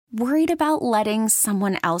Worried about letting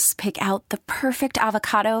someone else pick out the perfect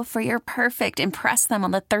avocado for your perfect impress them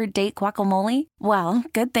on the third date guacamole? Well,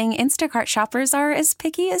 good thing Instacart shoppers are as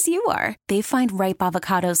picky as you are. They find ripe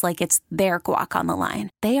avocados like it's their guac on the line.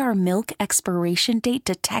 They are milk expiration date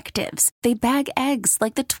detectives. They bag eggs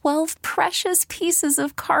like the 12 precious pieces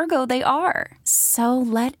of cargo they are. So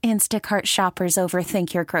let Instacart shoppers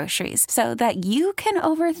overthink your groceries so that you can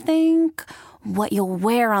overthink what you'll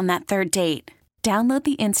wear on that third date. Download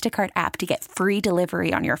the Instacart app to get free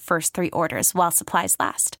delivery on your first 3 orders while supplies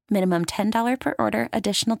last. Minimum $10 per order.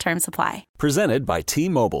 Additional terms apply. Presented by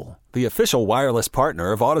T-Mobile, the official wireless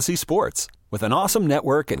partner of Odyssey Sports. With an awesome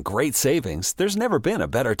network and great savings, there's never been a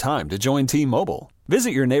better time to join T-Mobile. Visit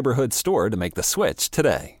your neighborhood store to make the switch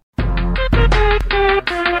today.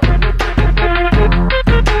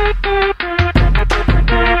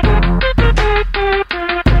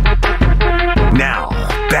 Now,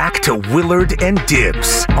 back to Willard and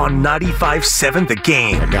Dibs on 95.7 The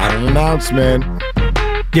Game. I got an announcement.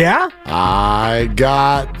 Yeah? I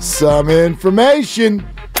got some information.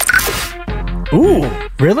 Ooh,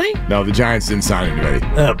 really? No, the Giants didn't sign anybody.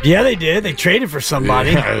 Yeah, they did. They traded for somebody.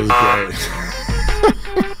 Yeah, that was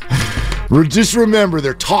great. Just remember,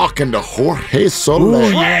 they're talking to Jorge Soler.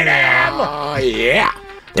 Ooh, yeah. Yeah.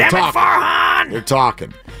 Damn it, Farhan! They're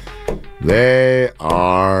talking. They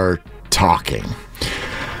are talking.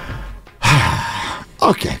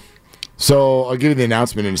 Okay. So I'll give you the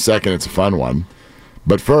announcement in a second. It's a fun one.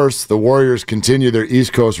 But first, the Warriors continue their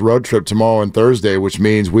East Coast road trip tomorrow and Thursday, which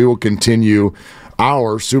means we will continue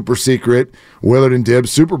our super secret Willard and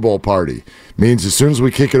Dibs Super Bowl party. Means as soon as we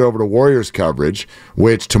kick it over to Warriors coverage,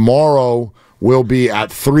 which tomorrow will be at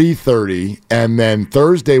 3:30, and then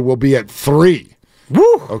Thursday will be at 3.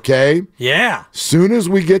 Woo! Okay? Yeah. Soon as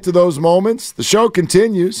we get to those moments, the show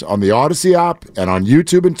continues on the Odyssey app and on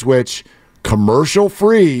YouTube and Twitch, commercial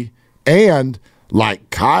free, and like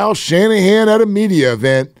Kyle Shanahan at a media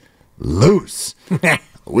event, loose.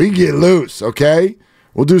 We get loose, okay?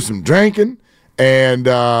 We'll do some drinking and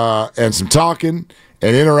some talking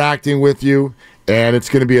and interacting with you, and it's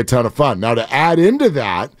going to be a ton of fun. Now, to add into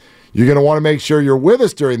that, you're going to want to make sure you're with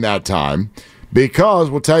us during that time, because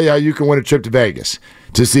we'll tell you how you can win a trip to Vegas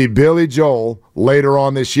to see Billy Joel later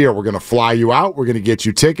on this year. We're going to fly you out. We're going to get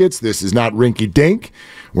you tickets. This is not rinky-dink.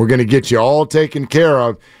 We're going to get you all taken care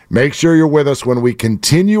of. Make sure you're with us when we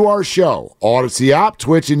continue our show. Odyssey app,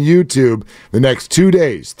 Twitch, and YouTube the next 2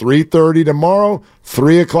 days. 3:30 tomorrow,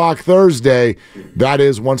 3 o'clock Thursday. That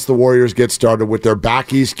is once the Warriors get started with their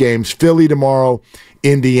back east games. Philly tomorrow,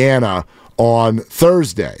 Indiana on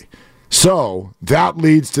Thursday. So that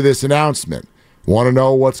leads to this announcement. Want to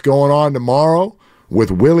know what's going on tomorrow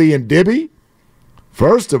with Willie and Dibby?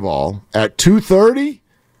 First of all, at 2:30,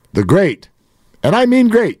 the great, and I mean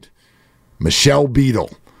great, Michelle Beadle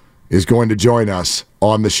is going to join us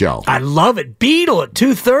on the show. I love it. Beadle at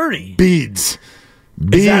 2:30. Beads.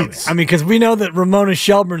 Because we know that Ramona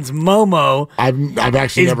Shelburne's Momo I've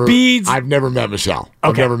actually never Beads. I've never met Michelle. Okay.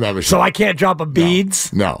 I've never met Michelle. So I can't drop a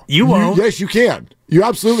Beads? No. You won't? Yes, you can. You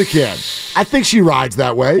absolutely can. I think she rides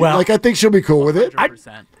that way. Well, I think she'll be cool with it.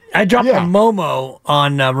 100%. I dropped a Momo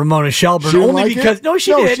on Ramona Shelburne She didn't only like because it? no,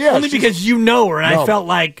 she No, did yeah, only because you know her, and I felt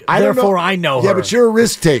like therefore I know her. Yeah, but you're a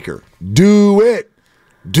risk taker. Do it.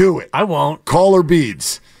 Do it. I won't. Call her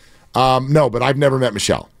Beads. No, but I've never met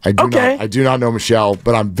Michelle. I do not know Michelle,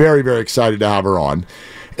 but I'm very, very excited to have her on.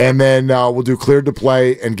 And then we'll do Cleared to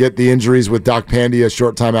Play and get the injuries with Doc Pandy a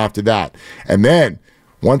short time after that. And then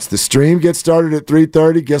once the stream gets started at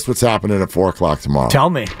 3:30, guess what's happening at 4 o'clock tomorrow? Tell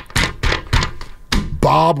me.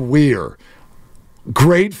 Bob Weir,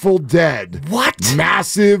 Grateful Dead. What?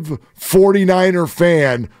 Massive 49er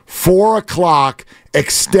fan, 4 o'clock,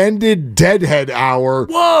 extended Deadhead hour.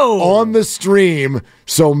 Whoa! On the stream.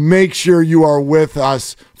 So make sure you are with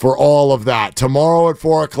us for all of that. Tomorrow at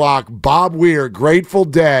 4 o'clock, Bob Weir, Grateful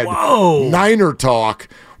Dead. Whoa! Niner Talk.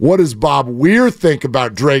 What does Bob Weir think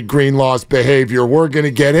about Drake Greenlaw's behavior? We're going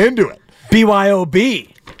to get into it. BYOB.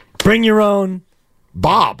 Bring your own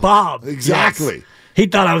Bob. Exactly. Yes. He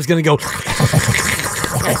thought I was going to go,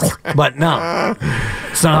 but no.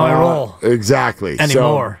 It's not how I roll. Exactly.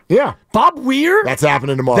 Anymore. So, yeah. Bob Weir? That's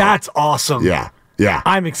happening tomorrow. That's awesome. Yeah.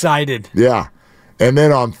 I'm excited. Yeah. And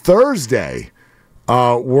then on Thursday,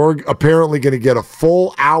 we're apparently going to get a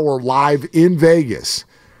full hour live in Vegas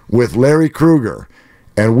with Larry Krueger,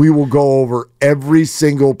 and we will go over every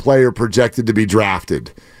single player projected to be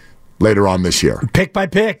drafted later on this year. Pick by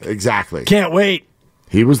pick. Exactly. Can't wait.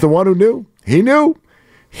 He was the one who knew. He knew.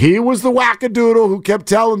 He was the wackadoodle who kept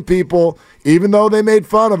telling people, even though they made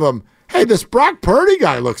fun of him, hey, this Brock Purdy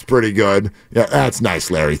guy looks pretty good. Yeah, that's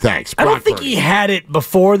nice, Larry. Thanks. I don't think he had it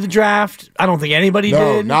before the draft. I don't think anybody did.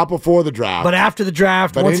 No, not before the draft. But after the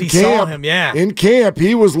draft, once he saw him, yeah. In camp,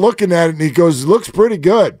 he was looking at it, and he goes, looks pretty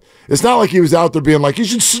good. It's not like he was out there being like, you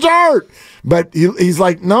should start. But he's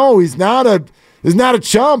like, no, he's not a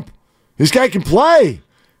chump. This guy can play.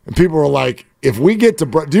 And people were like, if we get to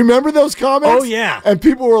do you remember those comments? Oh, yeah. And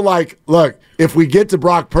people were like, look, if we get to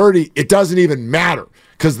Brock Purdy, it doesn't even matter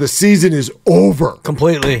because the season is over.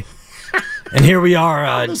 Completely. And here we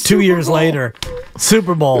are 2 years later,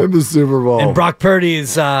 Super Bowl. In the Super Bowl. And Brock Purdy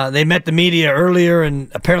is, they met the media earlier,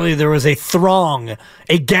 and apparently there was a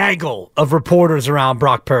gaggle of reporters around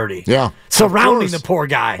Brock Purdy. Yeah. Surrounding the poor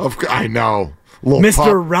guy. I know.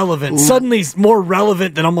 Mr. Relevant. Suddenly he's more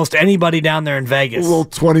relevant than almost anybody down there in Vegas. A little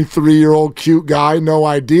 23-year-old cute guy, no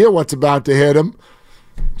idea what's about to hit him.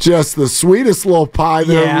 Just the sweetest little pie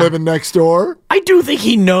there living next door. I do think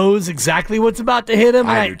he knows exactly what's about to hit him.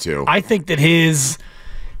 I do too. I think that his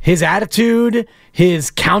attitude, his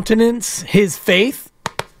countenance, his faith,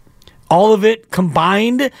 all of it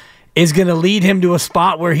combined is going to lead him to a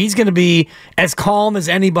spot where he's going to be as calm as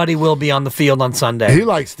anybody will be on the field on Sunday. He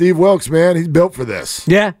likes Steve Wilkes, man. He's built for this.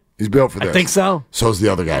 Yeah. He's built for this. I think so. So's the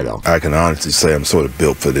other guy, though. I can honestly say I'm sort of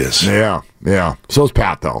built for this. Yeah. So's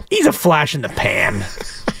Pat, though. He's a flash in the pan.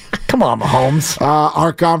 Come on, Mahomes.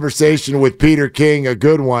 Our conversation with Peter King, a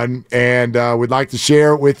good one, and we'd like to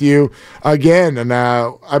share it with you again. And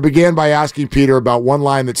I began by asking Peter about one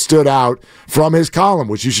line that stood out from his column,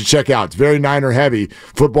 which you should check out. It's very Niner heavy,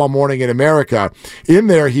 Football Morning in America. In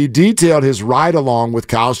there, he detailed his ride-along with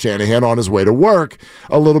Kyle Shanahan on his way to work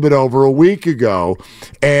a little bit over a week ago.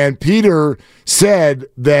 And Peter said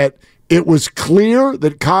that it was clear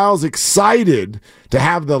that Kyle's excited to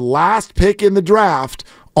have the last pick in the draft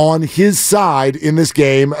on his side in this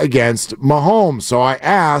game against Mahomes. So I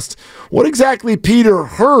asked what exactly Peter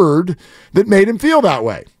heard that made him feel that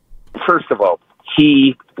way. First of all,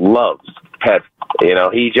 he loves Pet.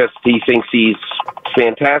 He thinks he's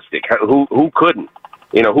fantastic. Who couldn't?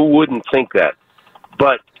 Who wouldn't think that?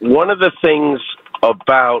 But one of the things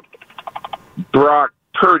about Brock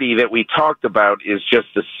Purdy that we talked about is just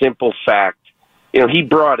the simple fact. He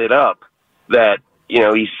brought it up that,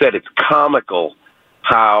 he said it's comical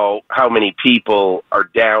how many people are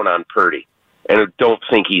down on Purdy and don't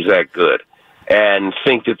think he's that good and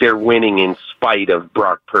think that they're winning in spite of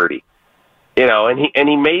Brock Purdy. And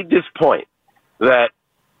he made this point that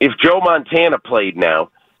if Joe Montana played now,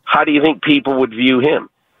 how do you think people would view him?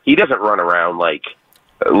 He doesn't run around like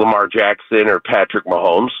Lamar Jackson or Patrick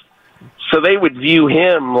Mahomes. So they would view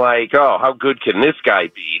him like, oh, how good can this guy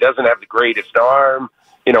be? He doesn't have the greatest arm,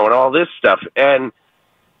 and all this stuff. And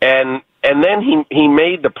then he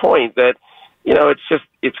made the point that,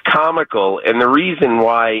 it's comical. And the reason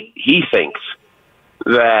why he thinks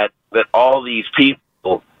that all these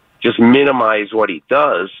people just minimize what he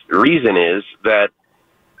does, the reason is that,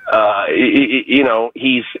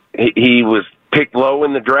 he was picked low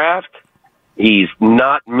in the draft. He's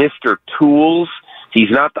not Mr. Tools. He's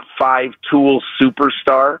not the 5-tool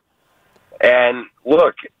superstar. And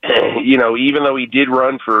look, even though he did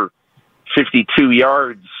run for 52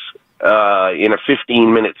 yards in a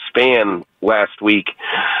 15-minute span last week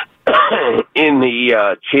in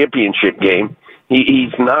the championship game,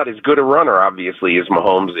 he's not as good a runner, obviously, as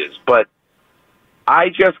Mahomes is. But I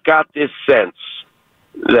just got this sense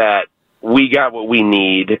that we got what we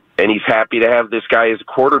need, and he's happy to have this guy as a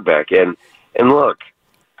quarterback. And look,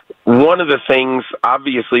 one of the things,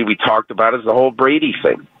 obviously, we talked about is the whole Brady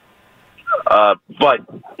thing. But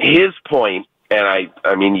his point, and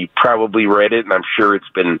I mean, you probably read it, and I'm sure it's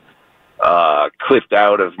been clipped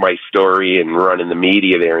out of my story and run in the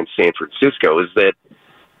media there in San Francisco, is that,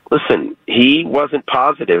 listen, he wasn't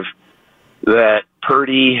positive that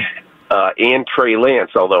Purdy and Trey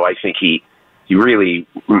Lance, although I think he really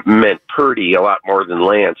meant Purdy a lot more than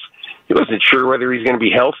Lance, he wasn't sure whether he's going to be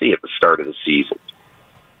healthy at the start of the season.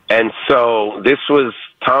 And so this was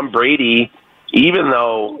Tom Brady, even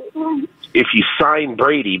though if you sign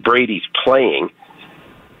Brady, Brady's playing,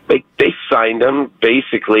 they signed him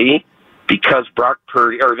basically because Brock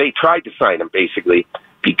Purdy, or they tried to sign him basically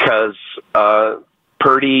because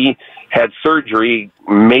Purdy had surgery,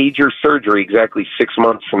 major surgery, exactly 6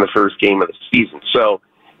 months from the first game of the season. So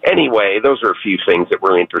anyway, those are a few things that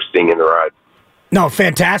were interesting in the ride. No,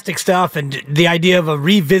 fantastic stuff. And the idea of a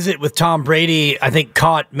revisit with Tom Brady, I think,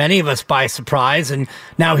 caught many of us by surprise. And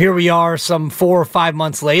now here we are some 4 or 5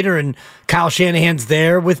 months later, and Kyle Shanahan's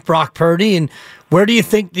there with Brock Purdy. And where do you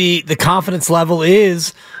think the confidence level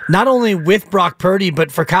is, not only with Brock Purdy,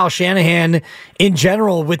 but for Kyle Shanahan in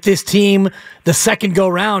general with this team the second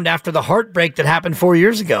go-round after the heartbreak that happened 4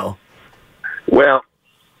 years ago? Well,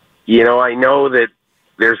 I know that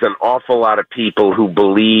there's an awful lot of people who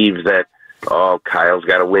believe that, Kyle's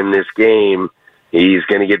got to win this game. He's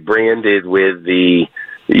going to get branded with the,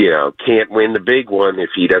 can't win the big one if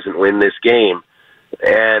he doesn't win this game.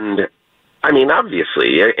 And,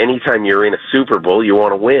 obviously, anytime you're in a Super Bowl, you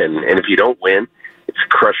want to win. And if you don't win, it's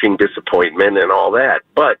crushing disappointment and all that.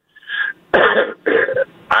 But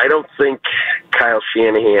I don't think Kyle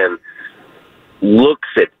Shanahan looks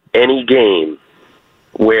at any game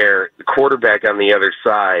where the quarterback on the other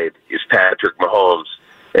side is Patrick Mahomes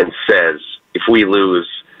and says, if we lose,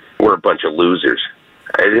 we're a bunch of losers.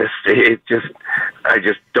 I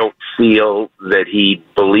just don't feel that he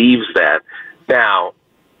believes that. Now,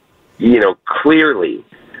 clearly,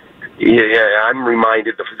 I'm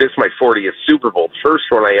reminded that this is my 40th Super Bowl. The first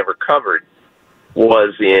one I ever covered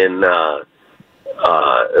was in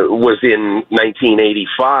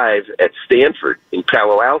 1985 at Stanford in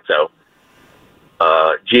Palo Alto,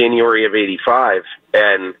 January of '85,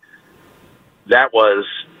 and that was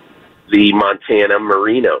the Montana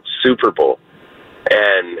Marino Super Bowl.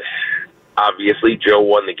 And obviously Joe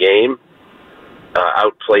won the game,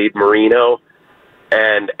 outplayed Marino.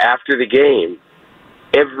 And after the game,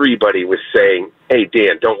 everybody was saying, hey,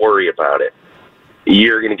 Dan, don't worry about it.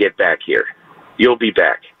 You're going to get back here. You'll be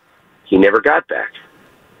back. He never got back.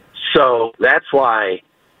 So that's why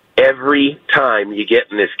every time you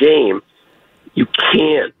get in this game, you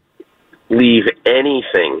can't leave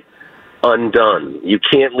anything undone. You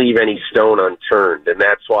can't leave any stone unturned. And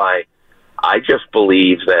that's why I just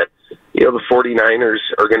believe that, the 49ers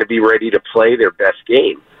are going to be ready to play their best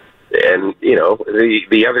game. And,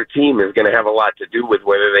 the other team is going to have a lot to do with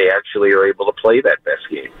whether they actually are able to play that best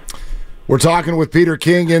game. We're talking with Peter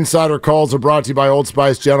King. Insider calls are brought to you by Old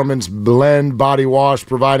Spice Gentleman's Blend Body Wash,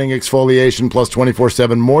 providing exfoliation plus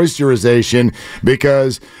 24/7 moisturization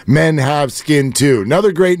because men have skin too.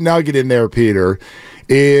 Another great nugget in there, Peter,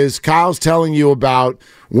 is Kyle's telling you about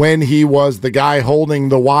when he was the guy holding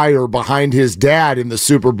the wire behind his dad in the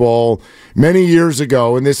Super Bowl many years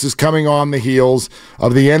ago, and this is coming on the heels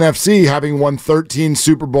of the NFC having won 13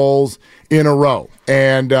 Super Bowls in a row.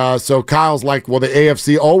 And so Kyle's like, well, the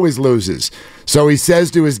AFC always loses. So he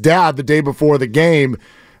says to his dad the day before the game,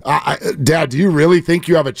 Dad, do you really think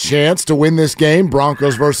you have a chance to win this game,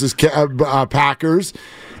 Broncos versus Packers?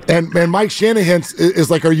 And Mike Shanahan is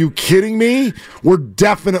like, are you kidding me? We're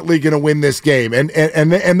definitely going to win this game. And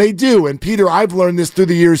they do. And, Peter, I've learned this through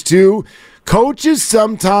the years, too. Coaches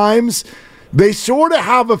sometimes, they sort of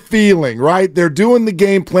have a feeling, right? They're doing the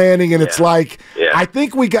game planning, and it's like, I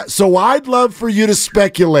think we got – so I'd love for you to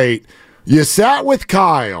speculate. You sat with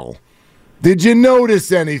Kyle. Did you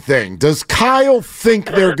notice anything? Does Kyle think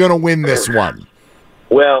they're going to win this one?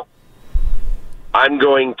 Well, I'm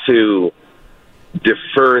going to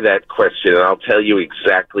defer that question, and I'll tell you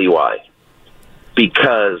exactly why.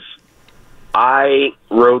 Because I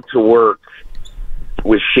rode to work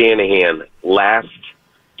with Shanahan last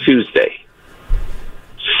Tuesday.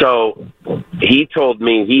 So he told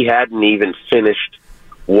me he hadn't even finished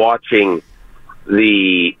watching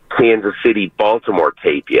the Kansas City-Baltimore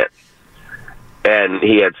tape yet. And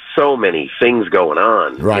he had so many things going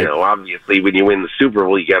on. Right. Obviously, when you win the Super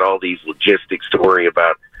Bowl, you got all these logistics to worry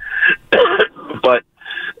about. But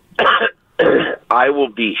I will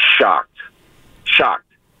be shocked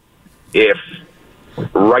if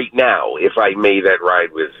right now, if I made that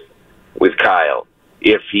ride with Kyle,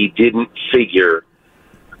 if he didn't figure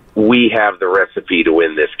we have the recipe to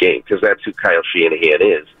win this game, because that's who Kyle Shanahan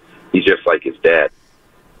is. He's just like his dad.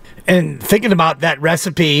 And thinking about that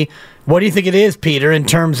recipe, what do you think it is, Peter, in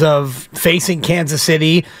terms of facing Kansas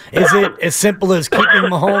City? Is it as simple as keeping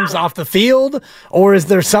Mahomes off the field, or is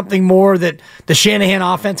there something more that the Shanahan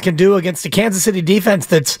offense can do against the Kansas City defense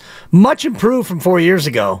that's much improved from 4 years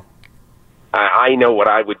ago? I know what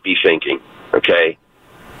I would be thinking, okay?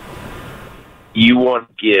 You want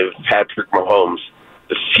to give Patrick Mahomes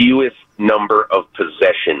the fewest number of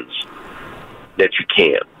possessions that you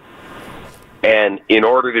can. And in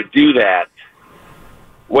order to do that,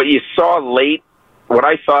 what you saw late, what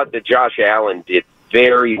I thought that Josh Allen did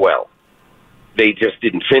very well, they just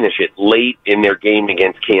didn't finish it late in their game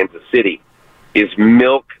against Kansas City, is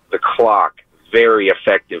milk the clock very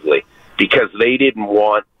effectively, because they didn't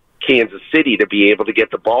want Kansas City to be able to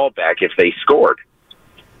get the ball back if they scored.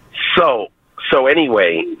 So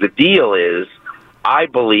anyway, the deal is, I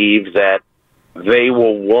believe that they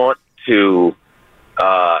will want to,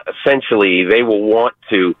 essentially, they will want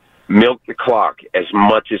to milk the clock as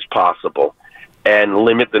much as possible and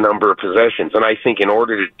limit the number of possessions. And I think in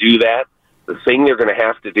order to do that, the thing they're going to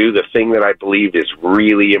have to do, the thing that I believe is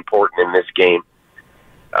really important in this game,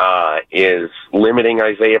 is limiting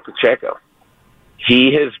Isaiah Pacheco.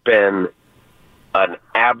 He has been an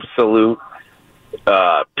absolute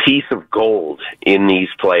piece of gold in these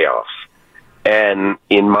playoffs. And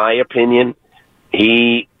in my opinion,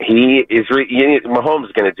 Mahomes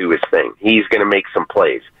is going to do his thing. He's going to make some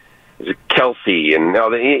plays. Kelsey and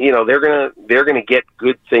they're going to get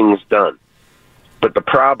good things done. But the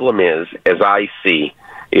problem is, as I see,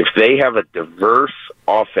 if they have a diverse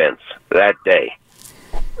offense that day,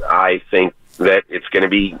 I think that it's going to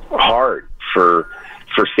be hard for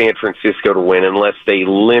San Francisco to win unless they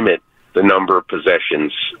limit the number of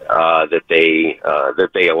possessions that they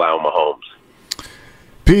allow Mahomes.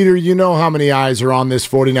 Peter, you know how many eyes are on this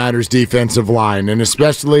 49ers defensive line, and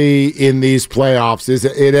especially in these playoffs,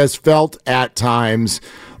 it has felt at times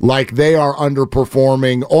like they are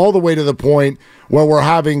underperforming all the way to the point where we're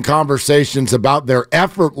having conversations about their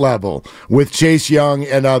effort level with Chase Young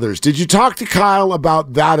and others. Did you talk to Kyle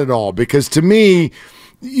about that at all? Because to me,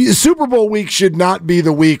 Super Bowl week should not be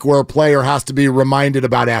the week where a player has to be reminded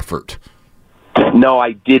about effort. No,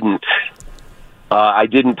 I didn't. I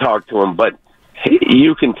didn't talk to him, but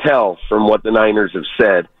you can tell from what the Niners have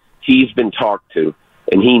said, he's been talked to,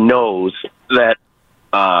 and he knows that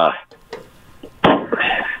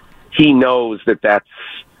that's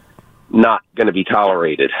not going to be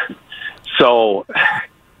tolerated. So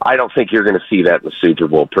I don't think you're going to see that in the Super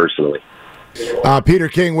Bowl, personally. Peter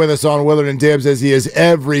King with us on Willard and Dibs, as he is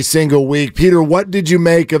every single week. Peter, what did you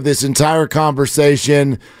make of this entire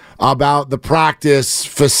conversation about the practice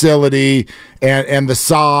facility and the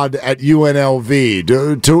sod at UNLV?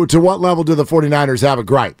 To what level do the 49ers have a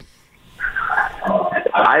gripe?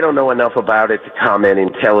 I don't know enough about it to comment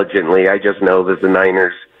intelligently. I just know that the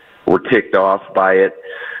Niners were ticked off by it,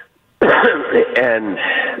 and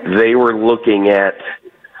they were looking at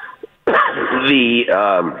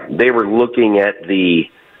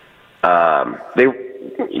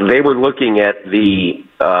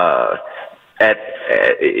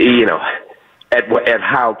at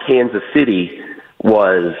how Kansas City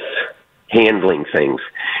was handling things.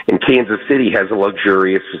 And Kansas City has a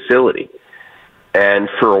luxurious facility. And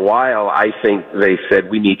for a while, I think they said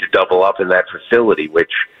we need to double up in that facility,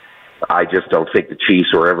 which I just don't think the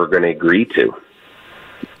Chiefs were ever going to agree to,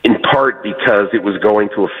 in part because it was going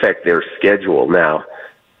to affect their schedule. Now,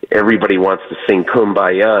 everybody wants to sing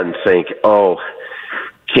Kumbaya and think, oh,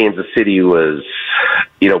 Kansas City was,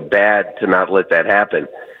 bad to not let that happen.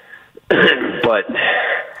 But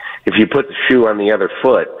if you put the shoe on the other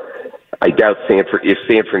foot, I doubt if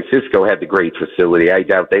San Francisco had the great facility, I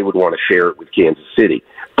doubt they would want to share it with Kansas City.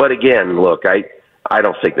 But again, look, I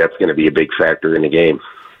don't think that's going to be a big factor in the game.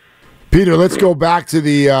 Peter, let's go back to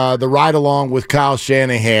the ride-along with Kyle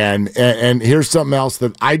Shanahan, and here's something else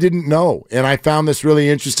that I didn't know, and I found this really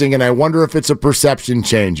interesting, and I wonder if it's a perception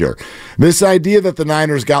changer. This idea that the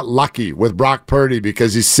Niners got lucky with Brock Purdy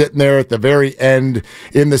because he's sitting there at the very end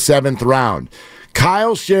in the 7th round.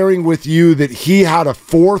 Kyle sharing with you that he had a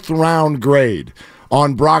 4th-round grade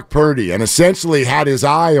on Brock Purdy and essentially had his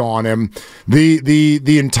eye on him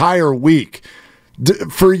the entire week.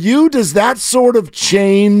 For you, does that sort of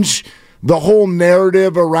change the whole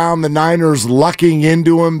narrative around the Niners lucking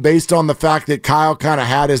into him based on the fact that Kyle kind of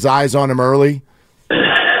had his eyes on him early?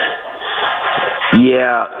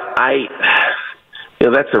 Yeah,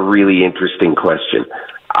 that's a really interesting question.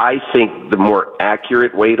 I think the more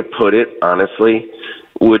accurate way to put it, honestly,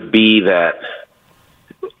 would be that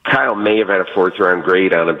Kyle may have had a 4th-round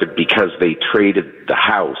grade on him, but because they traded the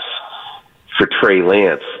house for Trey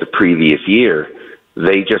Lance the previous year,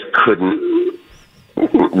 they just couldn't,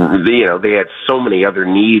 they had so many other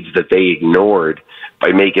needs that they ignored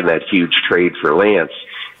by making that huge trade for Lance.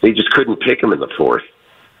 They just couldn't pick him in the 4th.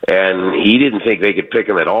 And he didn't think they could pick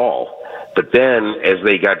him at all. But then as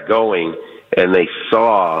they got going and they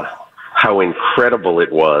saw how incredible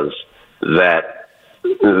it was that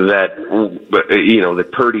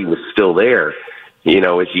Purdy was still there, as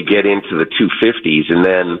you get into the 250s, and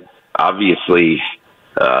then obviously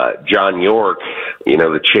John York,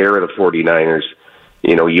 the chair of the 49ers,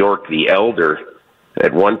 York the elder,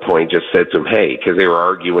 at one point just said to him, hey, because they were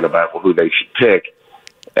arguing about who they should pick,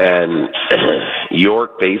 and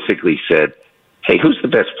York basically said, hey, who's the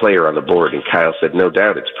best player on the board? And Kyle said, no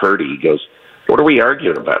doubt it's Purdy. He goes, what are we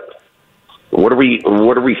arguing about? What are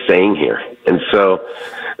we saying here? And so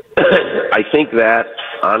I think that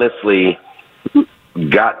honestly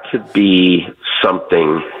got to be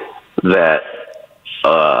something that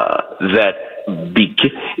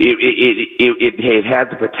it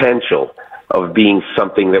had the potential of being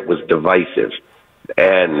something that was divisive,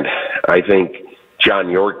 and I think John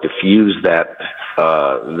York diffused that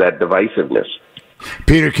divisiveness.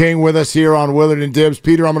 Peter King with us here on Willard and Dibs.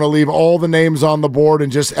 Peter, I'm going to leave all the names on the board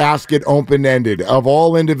and just ask it open-ended. Of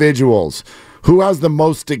all individuals, who has the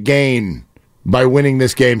most to gain by winning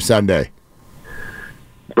this game Sunday?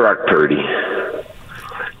 Brock Purdy.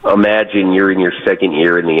 Imagine you're in your second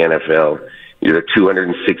year in the NFL. You're the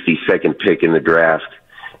 262nd pick in the draft,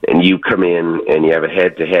 and you come in and you have a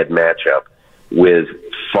head-to-head matchup with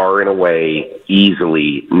far and away,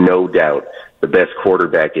 easily, no doubt, the best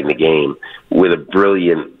quarterback in the game, with a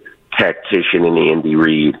brilliant tactician in Andy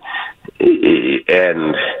Reid,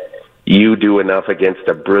 and you do enough against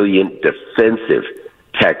a brilliant defensive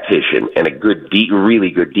tactician and a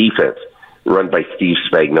really good defense run by Steve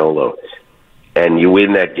Spagnuolo, and you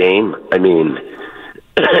win that game. I mean,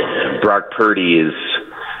 Brock Purdy is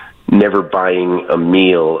never buying a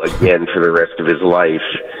meal again for the rest of his life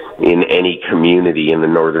in any community in the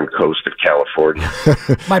northern coast of California.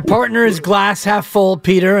 My partner is glass half full,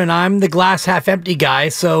 Peter, and I'm the glass half empty guy.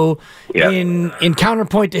 So in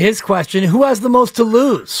counterpoint to his question, who has the most to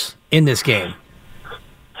lose in this game?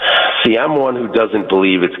 See, I'm one who doesn't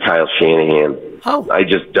believe it's Kyle Shanahan. Oh. I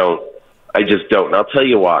just don't. And I'll tell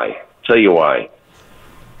you why.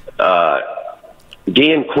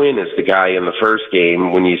 Dan Quinn is the guy in the first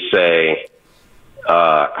game when you say,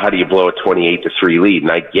 how do you blow a 28-3 lead?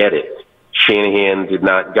 And I get it. Shanahan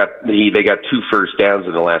they got 2 first downs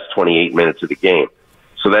in the last 28 minutes of the game.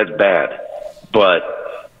 So that's bad.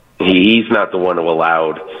 But he's not the one who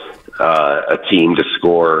allowed a team to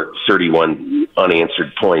score 31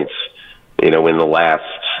 unanswered points, in the last,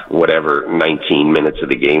 19 minutes of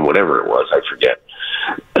the game, whatever it was, I forget.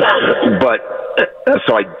 But,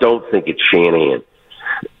 so I don't think it's Shanahan.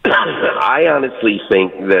 I honestly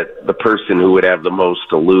think that the person who would have the most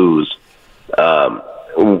to lose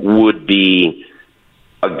would be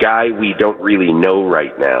a guy we don't really know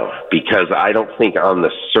right now, because I don't think on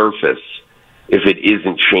the surface, if it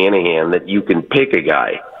isn't Shanahan, that you can pick a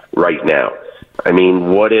guy right now. I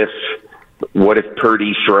mean, what if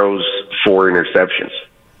Purdy throws 4 interceptions?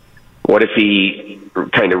 What if he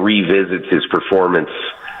kind of revisits his performance,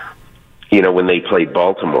 when they played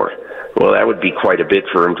Baltimore? Well, that would be quite a bit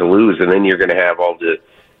for him to lose, and then you're going to have all the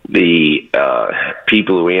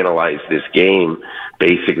people who analyze this game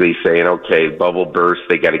basically saying, okay, bubble burst,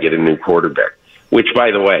 they got to get a new quarterback, which,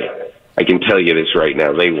 by the way, I can tell you this right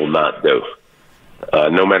now, they will not do.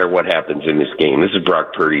 No matter what happens in this game. This is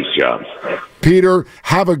Brock Purdy's job. Peter,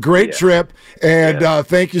 have a great trip, and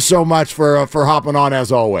thank you so much for hopping on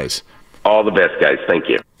as always. All the best, guys. Thank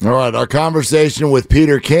you. All right, our conversation with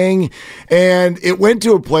Peter King, and it went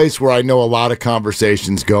to a place where I know a lot of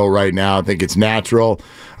conversations go right now. I think it's natural,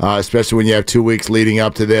 especially when you have 2 weeks leading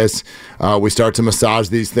up to this. We start to massage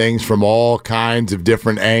these things from all kinds of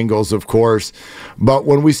different angles, of course. But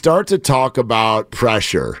when we start to talk about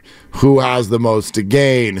pressure, who has the most to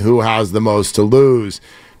gain, who has the most to lose,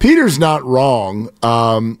 Peter's not wrong.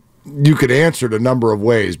 You could answer it a number of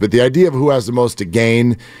ways, but the idea of who has the most to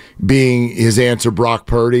gain being his answer, Brock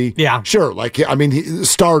Purdy. Yeah. Sure.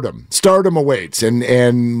 Stardom awaits. And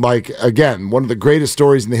again, one of the greatest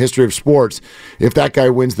stories in the history of sports, if that guy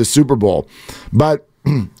wins the Super Bowl. But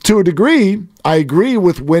to a degree, I agree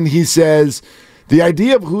with when he says the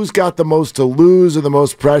idea of who's got the most to lose or the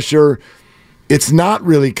most pressure, it's not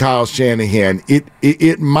really Kyle Shanahan.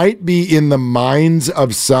 It might be in the minds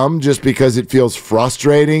of some just because it feels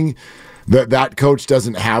frustrating that coach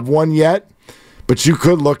doesn't have one yet. But you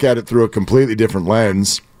could look at it through a completely different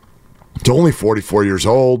lens. It's only 44 years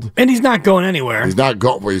old. And he's not going anywhere. He's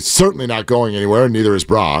certainly not going anywhere, and neither is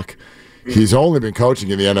Brock. He's only been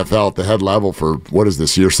coaching in the NFL at the head level for, what is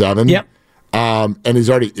this, year 7? Yep. And he's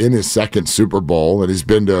already in his second Super Bowl, and he's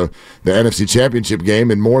been to the NFC Championship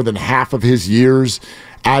game in more than half of his years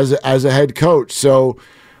as a head coach. So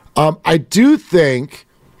I do think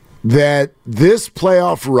that this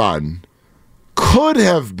playoff run could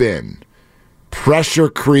have been pressure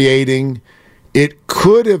creating. It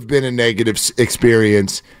could have been a negative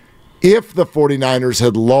experience if the 49ers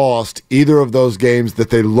had lost either of those games that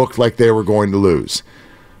they looked like they were going to lose.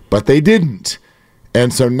 But they didn't.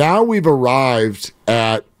 And so now we've arrived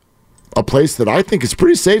at a place that I think is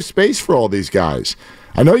pretty safe space for all these guys.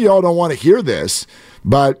 I know you all don't want to hear this,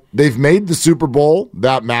 But they've made the Super Bowl.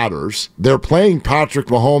 That matters. They're playing Patrick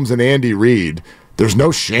Mahomes and Andy Reid. There's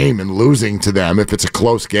no shame in losing to them if it's a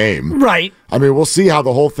close game. Right. I mean, we'll see how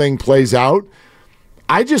the whole thing plays out.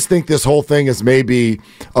 I just think this whole thing is maybe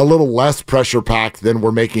a little less pressure-packed than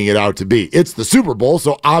we're making it out to be. It's the Super Bowl,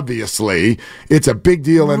 so obviously it's a big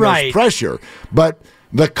deal and there's pressure. But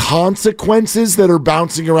the consequences that are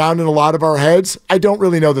bouncing around in a lot of our heads, I don't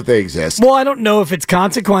really know that they exist. Well, I don't know if it's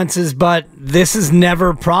consequences, but this is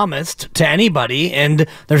never promised to anybody, and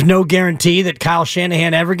there's no guarantee that Kyle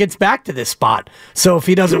Shanahan ever gets back to this spot. So if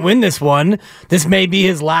he doesn't win this one, this may be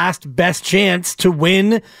his last best chance to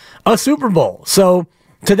win a Super Bowl. So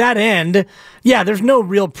to that end, yeah, there's no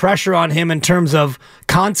real pressure on him in terms of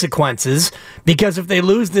consequences, because if they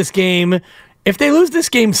lose this game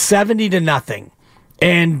 70-0,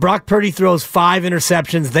 and Brock Purdy throws 5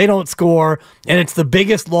 interceptions, they don't score, and it's the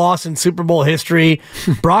biggest loss in Super Bowl history.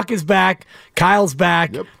 Brock is back, Kyle's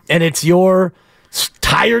back, and it's your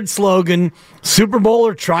tired slogan, Super Bowl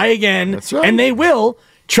or try again. That's right. And they will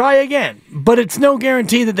try again. But it's no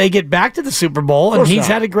guarantee that they get back to the Super Bowl, and he's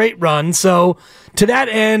had a great run. So to that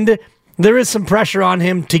end, there is some pressure on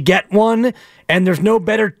him to get one, and there's no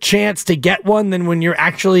better chance to get one than when you're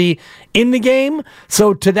actually in the game.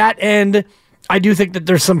 So to that end, I do think that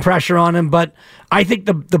there's some pressure on him, but I think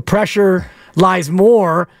the pressure lies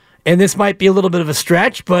more, and this might be a little bit of a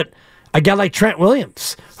stretch, but a guy like Trent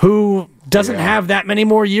Williams, who doesn't have that many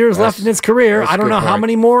more years left in his career. I don't know how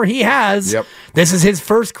many more he has. Yep. This is his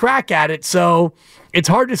first crack at it, so it's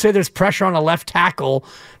hard to say there's pressure on a left tackle,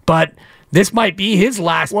 but this might be his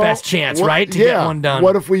last best chance, right, to get one done.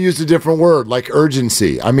 What if we used a different word, like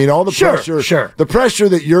urgency? I mean, all the pressure. The pressure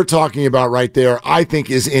that you're talking about right there, I think,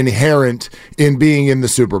 is inherent in being in the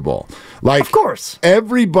Super Bowl. Like, of course.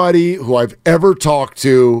 Everybody who I've ever talked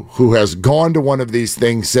to who has gone to one of these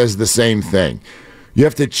things says the same thing. You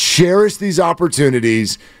have to cherish these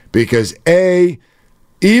opportunities because, A,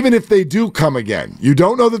 even if they do come again, you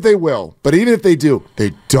don't know that they will, but even if they do,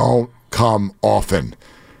 they don't come often.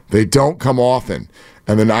 They don't come often.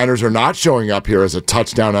 And the Niners are not showing up here as a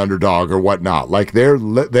touchdown underdog or whatnot. Like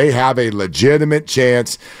they have a legitimate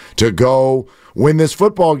chance to go win this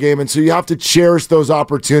football game. And so you have to cherish those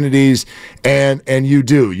opportunities, and you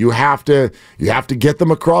do. You have to get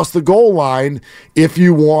them across the goal line if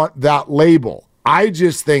you want that label. I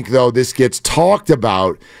just think, though, this gets talked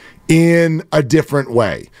about in a different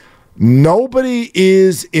way. Nobody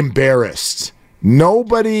is embarrassed.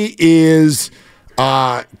 Nobody is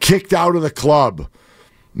kicked out of the club.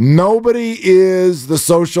 Nobody is the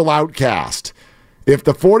social outcast. If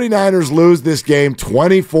the 49ers lose this game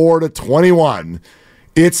 24-21,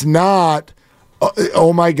 it's not,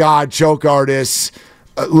 oh my God, choke artists,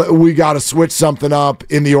 we got to switch something up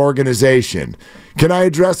in the organization. Can I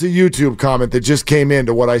address a YouTube comment that just came in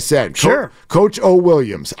to what I said? Sure. Coach O.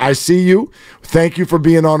 Williams, I see you. Thank you for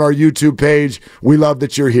being on our YouTube page. We love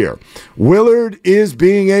that you're here. Willard is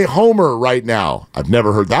being a homer right now. I've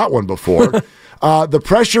never heard that one before. The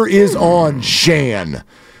pressure is on Shan.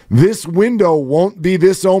 This window won't be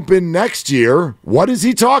this open next year. What is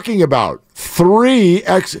he talking about? 3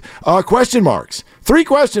 question marks. 3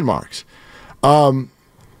 question marks.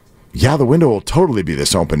 Yeah, the window will totally be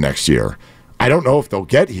this open next year. I don't know if they'll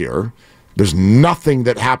get here. There's nothing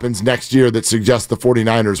that happens next year that suggests the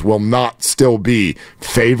 49ers will not still be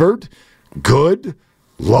favored, good,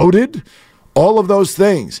 loaded, all of those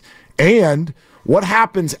things. And what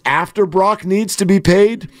happens after Brock needs to be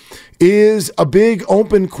paid is a big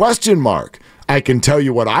open question mark. I can tell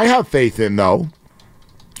you what I have faith in, though.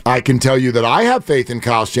 I can tell you that I have faith in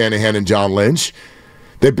Kyle Shanahan and John Lynch.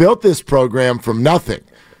 They built this program from nothing.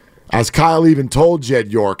 As Kyle even told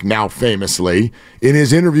Jed York, now famously, in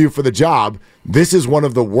his interview for the job, this is one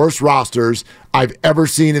of the worst rosters I've ever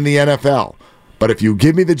seen in the NFL. But if you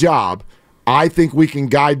give me the job, I think we can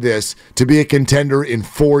guide this to be a contender in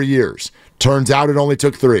 4 years. Turns out it only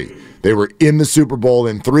took 3. They were in the Super Bowl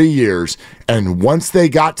in 3 years, and once they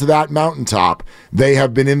got to that mountaintop, they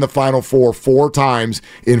have been in the Final Four 4 times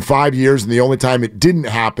in 5 years, and the only time it didn't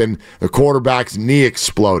happen, the quarterback's knee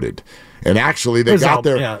exploded. And actually, they got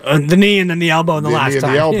there. Yeah. The knee and then the elbow in the last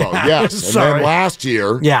time. The elbow, yes. And then last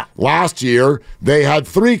year, they had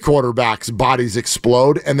 3 quarterbacks' bodies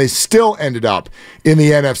explode, and they still ended up in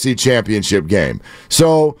the NFC Championship game.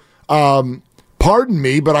 So, pardon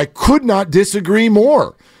me, but I could not disagree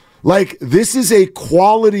more. Like, this is a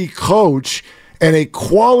quality coach and a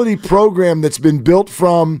quality program that's been built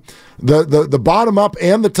from the bottom up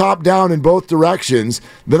and the top down in both directions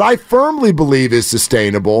that I firmly believe is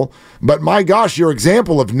sustainable. But my gosh, your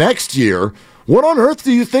example of next year, What on earth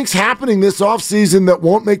do you think's happening this offseason that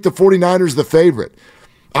won't make the 49ers the favorite?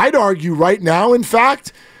 I'd argue right now, in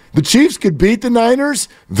fact, the Chiefs could beat the Niners.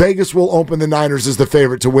 Vegas will open the Niners as the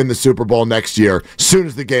favorite to win the Super Bowl next year, as soon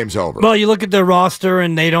as the game's over. Well, you look at their roster,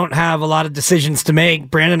 and they don't have a lot of decisions to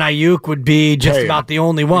make. Brandon Ayuk would be just about the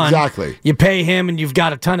only one. Exactly. You pay him, and you've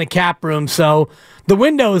got a ton of cap room, so the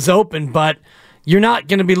window is open, but you're not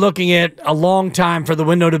going to be looking at a long time for the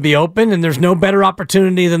window to be open, and there's no better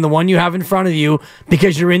opportunity than the one you have in front of you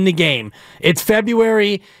because you're in the game. It's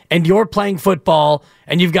February, and you're playing football,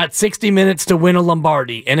 and you've got 60 minutes to win a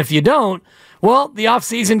Lombardi. And if you don't, well, the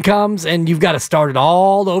offseason comes, and you've got to start it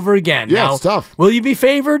all over again. Yeah, now, it's tough. Will you be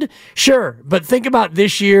favored? Sure, but think about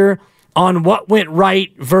this year on what went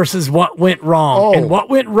right versus what went wrong. And what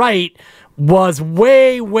went right was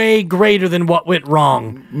way, way greater than what went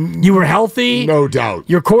wrong. You were healthy. No doubt.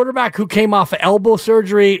 Your quarterback who came off of elbow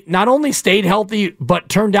surgery not only stayed healthy, but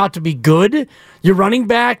turned out to be good. Your running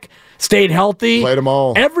back stayed healthy. Played them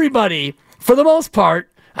all. Everybody, for the most part,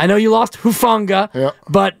 I know you lost Hufanga,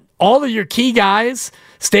 but all of your key guys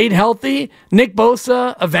stayed healthy. Nick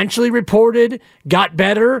Bosa eventually reported, got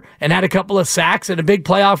better, and had a couple of sacks in a big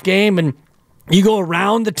playoff game. And you go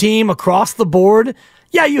around the team across the board.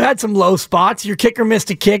 Yeah, you had some low spots. Your kicker missed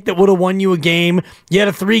a kick that would have won you a game. You had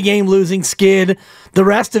a 3-game losing skid, the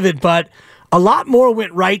rest of it. But a lot more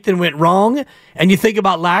went right than went wrong. And you think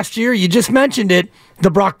about last year, you just mentioned it,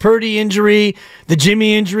 the Brock Purdy injury, the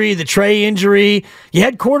Jimmy injury, the Trey injury. You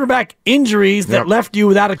had quarterback injuries that left you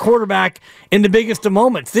without a quarterback in the biggest of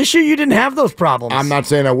moments. This year, you didn't have those problems. I'm not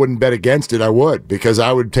saying I wouldn't bet against it. I would, because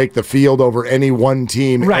I would take the field over any one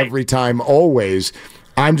team every time, always.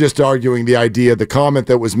 I'm just arguing the idea, the comment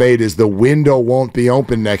that was made is the window won't be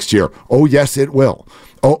open next year. Oh, yes, it will.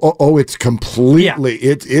 Oh, it's completely,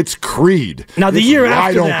 it's Creed. Now, the it's year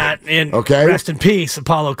after that, and rest in peace,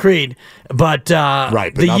 Apollo Creed, but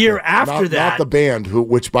the year after that. Not the band,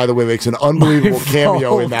 which, by the way, makes an unbelievable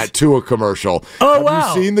cameo in that Tua commercial. Oh, wow.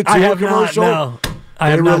 Have you seen the Tua commercial? Not,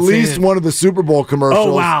 no. They released one of the Super Bowl commercials.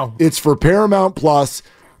 Oh, wow. It's for Paramount Plus.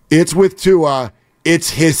 It's with Tua. It's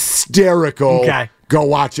hysterical. Okay. Go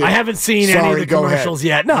watch it. I haven't seen any of the commercials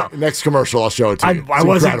yet. No. Next commercial, I'll show it to you.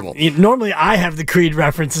 It's incredible. Normally, I have the Creed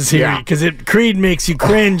references here because Creed makes you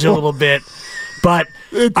cringe a little bit. But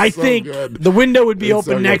I think the window would be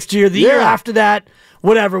open next year. The year after that,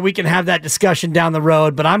 whatever, we can have that discussion down the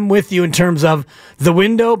road. But I'm with you in terms of the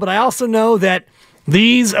window. But I also know that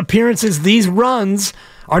these appearances, these runs,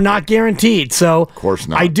 are not guaranteed. So of course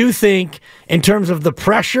not. I do think in terms of the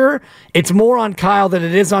pressure, it's more on Kyle than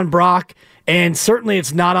it is on Brock. And certainly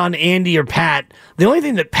it's not on Andy or Pat. The only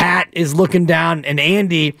thing that Pat is looking down, and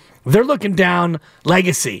Andy, they're looking down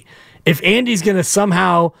legacy. If Andy's going to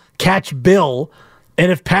somehow catch Bill,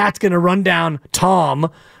 and if Pat's going to run down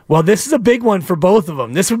Tom, well, this is a big one for both of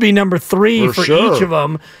them. This would be number 3 for each of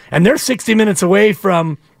them. And they're 60 minutes away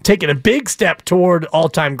from taking a big step toward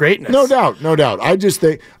all-time greatness. No doubt, no doubt. I just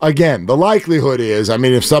think, again, the likelihood is, I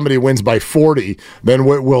mean, if somebody wins by 40, then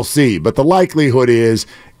we'll see. But the likelihood is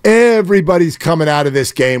everybody's coming out of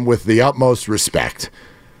this game with the utmost respect.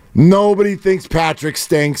 Nobody thinks Patrick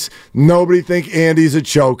stinks. Nobody thinks Andy's a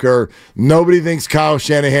choker. Nobody thinks Kyle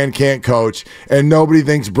Shanahan can't coach. And nobody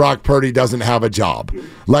thinks Brock Purdy doesn't have a job.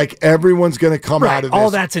 Like, everyone's going to come out of this. All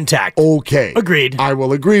that's intact. Okay. Agreed. I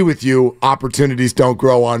will agree with you. Opportunities don't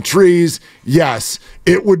grow on trees. Yes,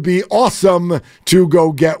 it would be awesome to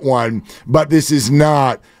go get one, but this is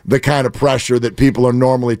not the kind of pressure that people are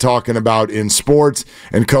normally talking about in sports.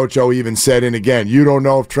 And Coach O even said, and again, you don't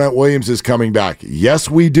know if Trent Williams is coming back. Yes,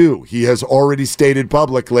 we do. He has already stated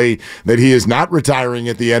publicly that he is not retiring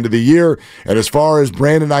at the end of the year. And as far as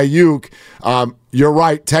Brandon Ayuk, you're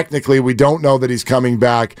right. Technically, we don't know that he's coming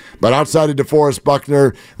back. But outside of DeForest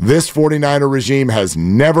Buckner, this 49er regime has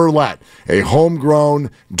never let a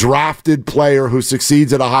homegrown, drafted player who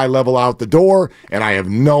succeeds at a high level out the door. And I have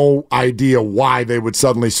no idea why they would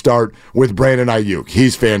suddenly start with Brandon Ayuk.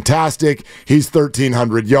 He's fantastic. He's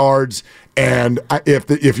 1,300 yards. And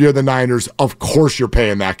if you're the Niners, of course you're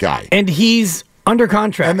paying that guy. And he's under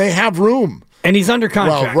contract. And they have room. And he's under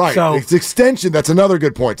contract. Well, right. So it's extension. That's another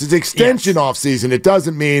good point. It's extension off season. It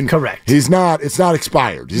doesn't mean he's not. It's not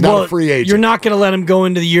expired. He's not a free agent. You're not going to let him go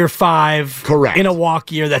into the year 5 correct in a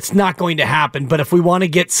walk year. That's not going to happen. But if we want to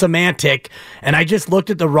get semantic, and I just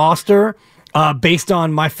looked at the roster based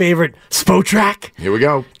on my favorite Spotrac. Here we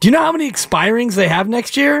go. Do you know how many expirings they have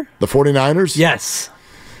next year? The 49ers? Yes.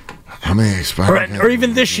 How many expirings? Or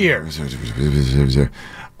even this year.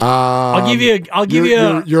 I'll give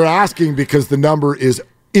you. You're asking because the number is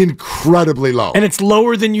incredibly low, and it's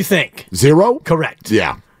lower than you think. 0? Correct.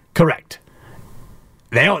 Yeah. Correct.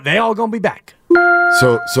 they all going to be back.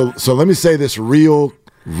 So let me say this real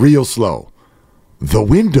slow. The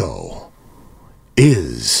window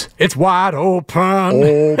is... It's wide open.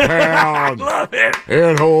 Open. Love it.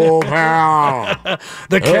 It's open.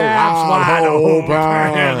 The cap's wide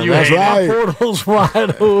open. That's right. The portal's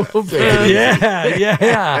wide open.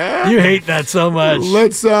 Yeah. You hate that so much.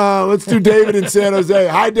 Let's do David in San Jose.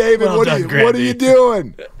 Hi, David. Well what done, are you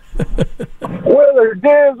doing? Willard,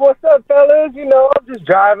 Dibs, what's up, fellas? I'm just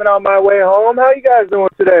driving on my way home. How you guys doing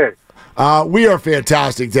today? We are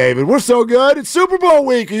fantastic, David. We're so good. It's Super Bowl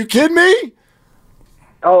week. Are you kidding me?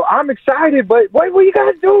 Oh, I'm excited, but what are you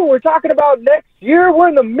guys doing? We're talking about next year. We're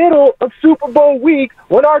in the middle of Super Bowl week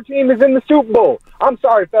when our team is in the Super Bowl. I'm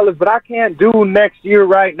sorry, fellas, but I can't do next year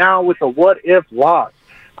right now with a what-if loss.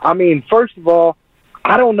 I mean, first of all,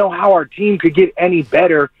 I don't know how our team could get any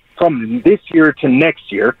better from this year to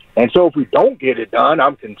next year. And so if we don't get it done,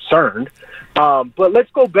 I'm concerned. But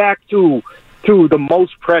let's go back to the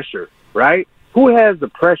most pressure, right? Who has the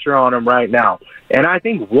pressure on them right now? And I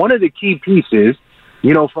think one of the key pieces,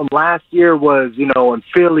 from last year was, in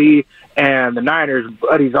Philly and the Niners,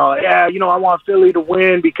 buddies all, I want Philly to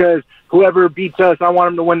win because whoever beats us, I want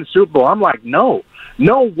them to win the Super Bowl. I'm like, no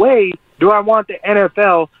way do I want the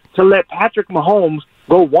NFL to let Patrick Mahomes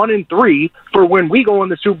go 1-3 for when we go in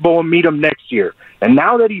the Super Bowl and meet him next year. And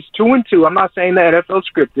now that he's 2-2, I'm not saying the NFL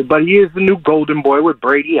scripted, but he is the new golden boy with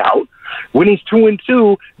Brady out. When he's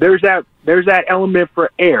 2-2, there's that element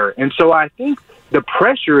for error. And so I think the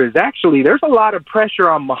pressure is there's a lot of pressure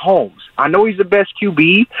on Mahomes. I know he's the best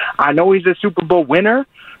QB. I know he's a Super Bowl winner,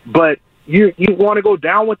 but you want to go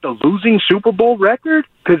down with the losing Super Bowl record?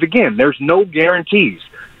 Because, again, there's no guarantees.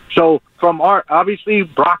 So obviously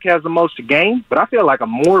Brock has the most to gain, but I feel like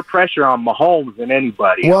more pressure on Mahomes than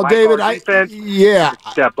anybody. Well, David,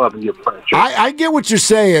 step up and get pressure. I get what you're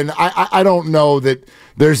saying. I don't know that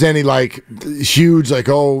there's any huge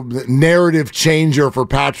narrative changer for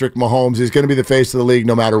Patrick Mahomes. He's going to be the face of the league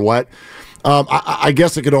no matter what. I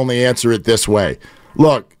guess I could only answer it this way.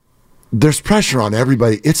 Look, there's pressure on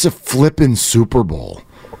everybody. It's a flippin' Super Bowl.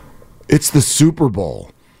 It's the Super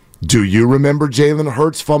Bowl. Do you remember Jalen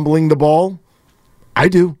Hurts fumbling the ball? I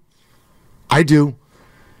do.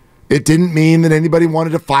 It didn't mean that anybody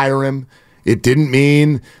wanted to fire him. It didn't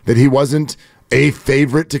mean that he wasn't a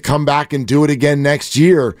favorite to come back and do it again next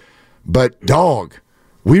year. But, dog,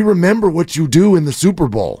 we remember what you do in the Super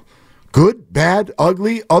Bowl. Good, bad,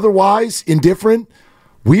 ugly, otherwise, indifferent.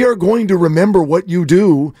 We are going to remember what you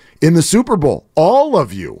do in the Super Bowl. All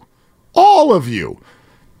of you.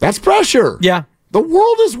 That's pressure. Yeah. The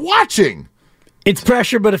world is watching. It's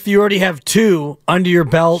pressure, but if you already have 2 under your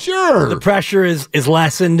belt, sure, the pressure is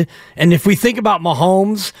lessened. And if we think about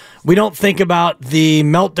Mahomes, we don't think about the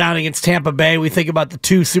meltdown against Tampa Bay. We think about the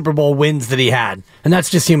 2 Super Bowl wins that he had. And that's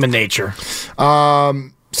just human nature.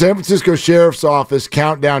 San Francisco Sheriff's Office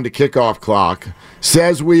countdown to kickoff clock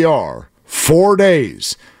says we are 4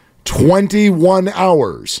 days, 21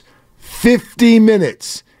 hours, 50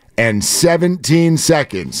 minutes, and 17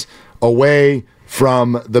 seconds away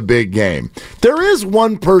from the big game. There is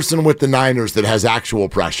one person with the Niners that has actual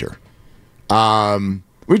pressure.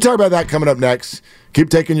 We talk about that coming up next. Keep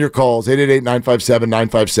taking your calls,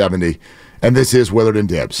 888-957-9570. And this is Willard and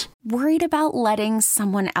Dibs. Worried about letting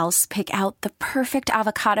someone else pick out the perfect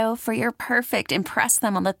avocado for your perfect impress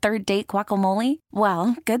them on the third date guacamole?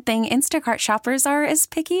 Well, good thing Instacart shoppers are as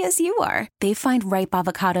picky as you are. They find ripe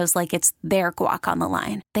avocados like it's their guac on the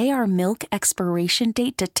line. They are milk expiration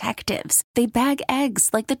date detectives. They bag eggs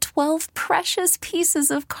like the 12 precious pieces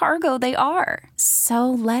of cargo they are. So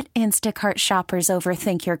let Instacart shoppers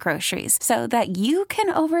overthink your groceries so that you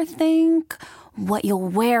can overthink what you'll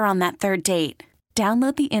wear on that third date.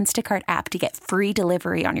 Download the Instacart app to get free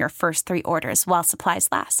delivery on your first 3 orders while supplies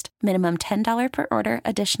last. Minimum $10 per order.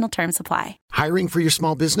 Additional terms apply. Hiring for your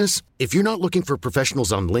small business? If you're not looking for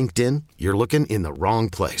professionals on LinkedIn, you're looking in the wrong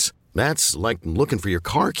place. That's like looking for your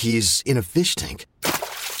car keys in a fish tank.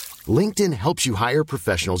 LinkedIn helps you hire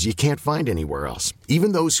professionals you can't find anywhere else,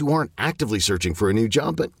 even those who aren't actively searching for a new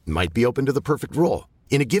job but might be open to the perfect role.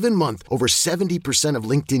 In a given month, over 70% of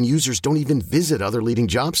LinkedIn users don't even visit other leading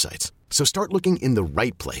job sites. So start looking in the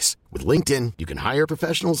right place. With LinkedIn, you can hire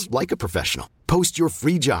professionals like a professional. Post your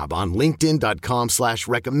free job on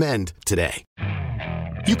linkedin.com/recommend today.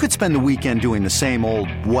 You could spend the weekend doing the same old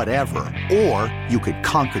whatever, or you could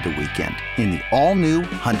conquer the weekend in the all-new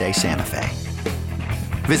Hyundai Santa Fe.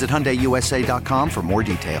 Visit HyundaiUSA.com for more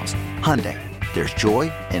details. Hyundai, there's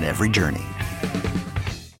joy in every journey.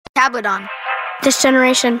 Tablet on. This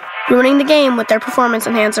generation, ruining the game with their performance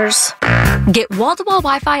enhancers. Get wall-to-wall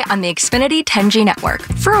Wi-Fi on the Xfinity 10G network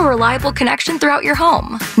for a reliable connection throughout your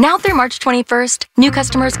home. Now through March 21st, new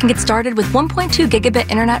customers can get started with 1.2 gigabit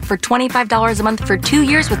internet for $25 a month for 2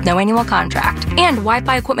 years with no annual contract. And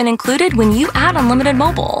Wi-Fi equipment included when you add unlimited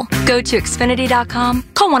mobile. Go to Xfinity.com,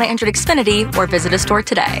 call 1-800-XFINITY, or visit a store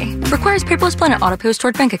today. Requires paperless plan and auto-pay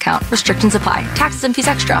stored bank account. Restrictions apply. Taxes and fees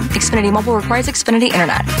extra. Xfinity Mobile requires Xfinity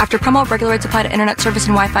Internet. After promo, regular rates apply to internet service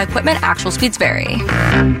and Wi-Fi equipment. Actual speeds vary.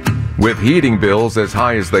 With heating bills as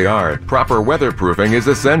high as they are, proper weatherproofing is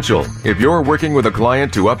essential. If you're working with a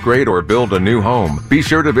client to upgrade or build a new home, be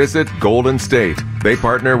sure to visit Golden State. They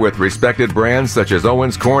partner with respected brands such as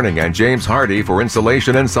Owens Corning and James Hardie for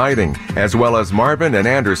insulation and siding, as well as Marvin and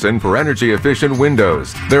Anderson for energy-efficient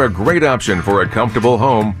windows. They're a great option for a comfortable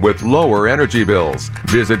home with lower energy bills.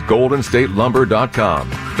 Visit GoldenStateLumber.com.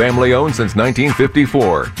 Family owned since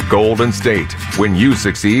 1954. Golden State. When you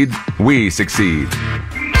succeed, we succeed.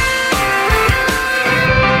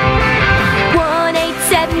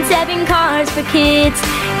 1-877 Cars for Kids.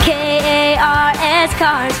 KARS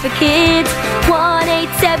Cars for Kids.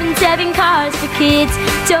 1-877 Cars for Kids.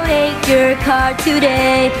 Donate your car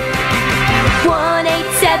today.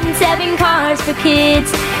 1-877 Cars for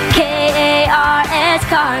Kids. KARS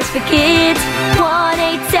Cars for Kids.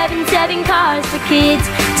 1-877 Cars for Kids.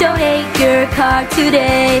 Donate your car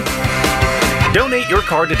today. Donate your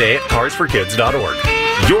car today at carsforkids.org.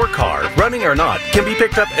 Your car, running or not, can be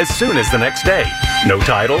picked up as soon as the next day. No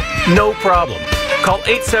title, no problem. Call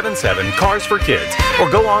 877-CARS-FOR-KIDS or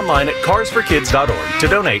go online at carsforkids.org to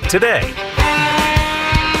donate today.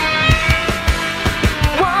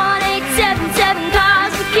 1-877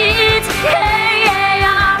 Cars for Kids.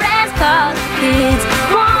 KARS Cars for Kids.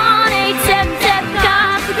 1-877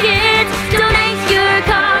 Cars for Kids. Donate your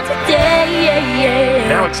car today.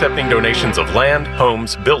 Now accepting donations of land,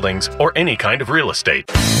 homes, buildings, or any kind of real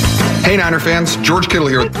estate. Hey Niner fans, George Kittle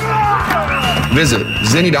here. Visit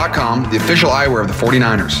Zenni.com, the official eyewear of the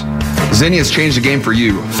 49ers. Zenni has changed the game for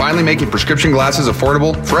you, finally making prescription glasses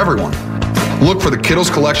affordable for everyone. Look for the Kittles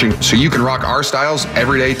collection so you can rock our styles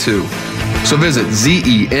every day too. So visit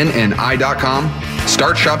Zenni.com,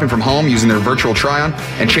 start shopping from home using their virtual try-on,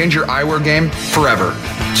 and change your eyewear game forever.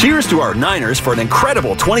 Cheers to our Niners for an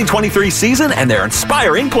incredible 2023 season and their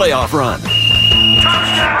inspiring playoff run.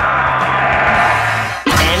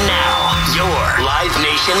 And now, your Live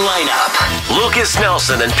Nation lineup. Lucas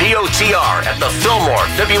Nelson and POTR at the Fillmore,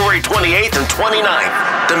 February 28th and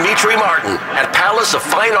 29th. Dimitri Martin at Palace of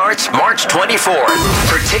Fine Arts, March 24th.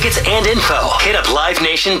 For tickets and info, hit up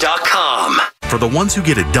livenation.com. For the ones who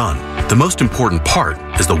get it done, the most important part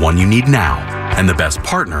is the one you need now. And the best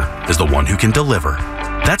partner is the one who can deliver.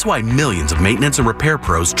 That's why millions of maintenance and repair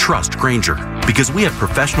pros trust Grainger, because we have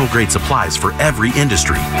professional-grade supplies for every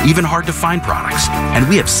industry, even hard-to-find products. And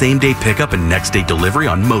we have same-day pickup and next-day delivery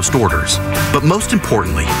on most orders. But most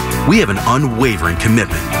importantly, we have an unwavering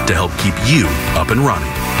commitment to help keep you up and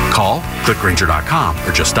running. Call, click Grainger.com,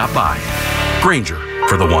 or just stop by. Grainger,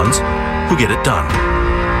 for the ones who get it done.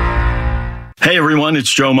 Hey everyone,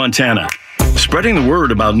 it's Joe Montana. Spreading the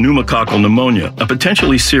word about pneumococcal pneumonia, a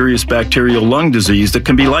potentially serious bacterial lung disease that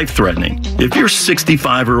can be life-threatening. If you're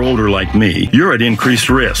 65 or older like me, you're at increased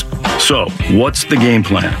risk. So, what's the game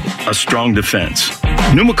plan? A strong defense.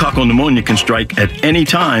 Pneumococcal pneumonia can strike at any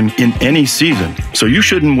time in any season, so you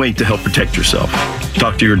shouldn't wait to help protect yourself.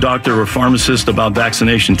 Talk to your doctor or pharmacist about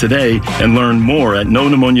vaccination today and learn more at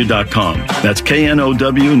knowpneumonia.com. That's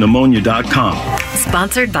KNOW pneumonia.com.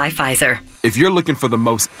 Sponsored by Pfizer. If you're looking for the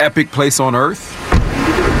most epic place on earth,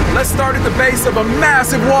 let's start at the base of a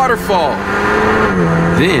massive waterfall.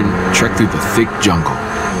 Then trek through the thick jungle.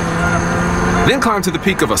 Then climb to the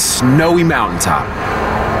peak of a snowy mountaintop.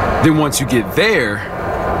 Then once you get there,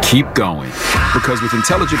 keep going. Because with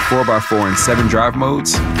intelligent 4x4 and 7 drive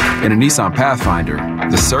modes and a Nissan Pathfinder,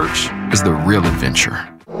 the search is the real adventure.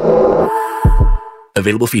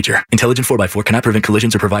 Available feature. Intelligent 4x4 cannot prevent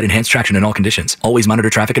collisions or provide enhanced traction in all conditions. Always monitor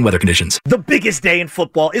traffic and weather conditions. The biggest day in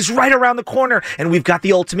football is right around the corner, and we've got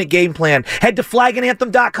the ultimate game plan. Head to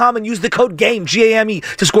flagandanthem.com and use the code GAME, G-A-M-E,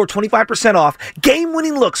 to score 25% off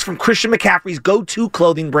game-winning looks from Christian McCaffrey's go-to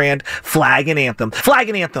clothing brand, Flag and Anthem. Flag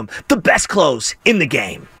and Anthem, the best clothes in the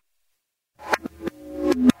game.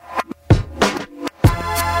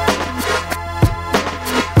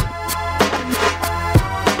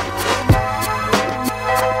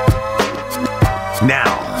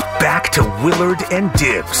 Now, back to Willard and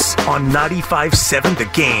Dibs on 95.7 The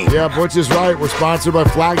Game. Yeah, Butch is right. We're sponsored by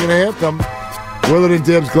Flag and Anthem. Willard and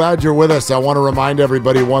Dibs, glad you're with us. I want to remind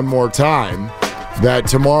everybody one more time that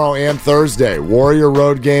tomorrow and Thursday, Warrior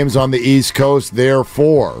Road games on the East Coast,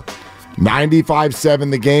 therefore,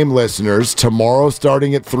 95.7 The Game listeners, tomorrow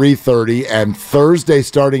starting at 3:30 and Thursday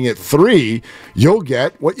starting at 3, you'll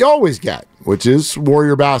get what you always get, which is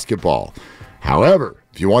Warrior basketball. However,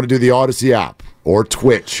 if you want to do the Odyssey app or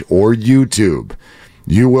Twitch or YouTube,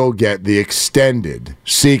 you will get the extended,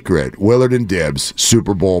 secret Willard and Dibs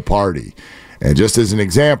Super Bowl party. And just as an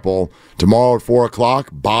example, tomorrow at 4 o'clock,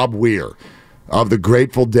 Bob Weir of the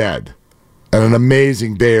Grateful Dead, and an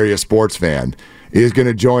amazing Bay Area sports fan, is going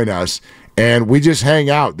to join us, and we just hang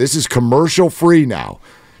out. This is commercial-free now.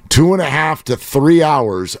 2.5 to 3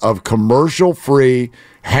 hours of commercial-free,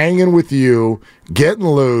 hanging with you, getting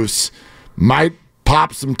loose, might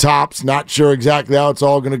pop some tops, not sure exactly how it's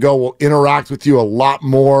all going to go. We'll interact with you a lot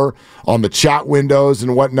more on the chat windows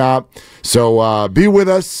and whatnot. So be with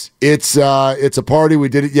us. It's a party. We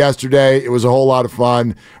did it yesterday. It was a whole lot of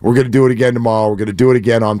fun. We're going to do it again tomorrow. We're going to do it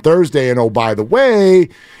again on Thursday. And oh, by the way,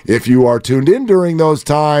 if you are tuned in during those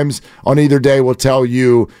times, on either day we'll tell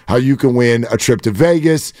you how you can win a trip to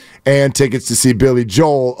Vegas and tickets to see Billy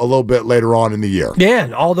Joel a little bit later on in the year.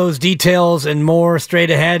 Yeah, all those details and more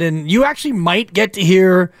straight ahead. And you actually might get to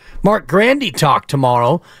hear Mark Grandy talk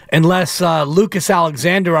tomorrow, unless Lucas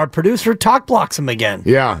Alexander, our producer, talk blocks him again.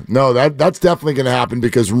 Yeah, no, that's definitely going to happen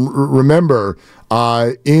because remember,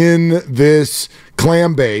 in this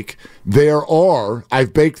clam bake,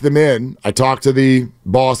 I've baked them in. I talked to the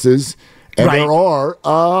bosses, and Right. there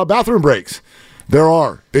are bathroom breaks. There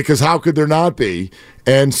are, because how could there not be?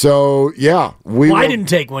 And so, yeah, I didn't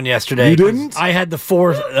take one yesterday. You didn't? I had the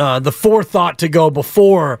forethought to go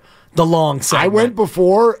before the long segment. I went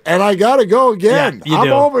before, and I got to go again. Yeah, you I'm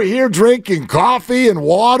do. over here drinking coffee and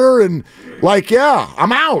water, and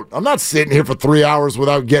I'm out. I'm not sitting here for 3 hours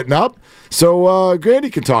without getting up. So Grandy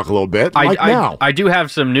can talk a little bit, now. I do have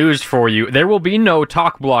some news for you. There will be no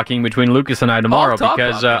talk blocking between Lucas and I tomorrow talk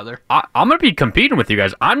because block, brother. I'm going to be competing with you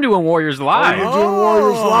guys. I'm doing Warriors Live. You're doing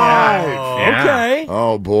Warriors Live. Yeah. Okay.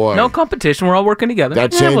 Oh, boy. No competition. We're all working together.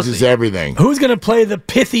 That Yeah, we'll changes see. everything. Who's going to play the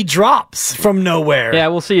pithy drops from nowhere? Yeah,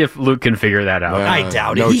 we'll see if Luke can figure that out. I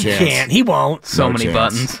doubt no it. He chance. can't. He won't. So No many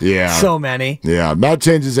chance. buttons. Yeah. So many. Yeah, that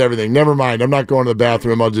changes everything. Never mind. I'm not going to the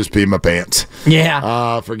bathroom. I'll just pee my pants.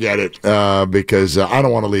 Yeah. Forget it. Because I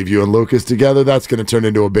don't want to leave you and Lucas together. That's going to turn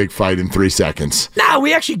into a big fight in 3 seconds. Nah,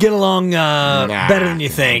 we actually get along better than you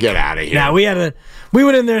think. Get out of here. Nah, we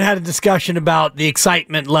went in there and had a discussion about the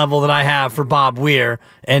excitement level that I have for Bob Weir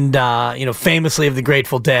and, famously of the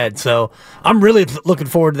Grateful Dead. So I'm really looking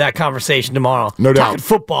forward to that conversation tomorrow. No doubt. Talking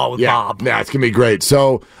football with Bob. Yeah, it's going to be great.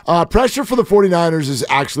 So pressure for the 49ers is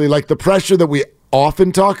actually like the pressure that we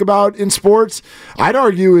often talk about in sports, I'd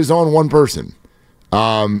argue is on one person.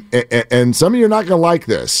 And some of you are not going to like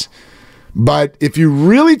this. But if you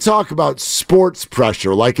really talk about sports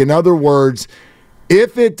pressure, like in other words,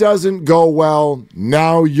 if it doesn't go well,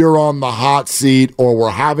 now you're on the hot seat or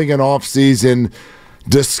we're having an off season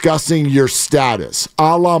discussing your status,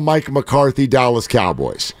 a la Mike McCarthy, Dallas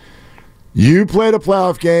Cowboys. You played a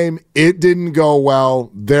playoff game. It didn't go well.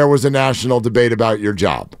 There was a national debate about your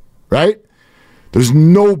job, right? There's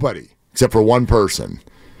nobody except for one person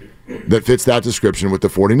that fits that description with the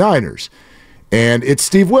 49ers. And it's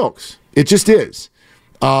Steve Wilks. It just is.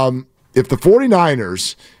 If the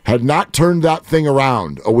 49ers had not turned that thing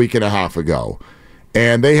around a week and a half ago,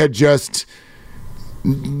 and they had just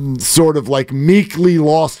sort of like meekly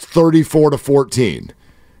lost 34-14,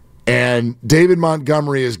 and David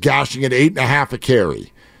Montgomery is gashing at 8.5 a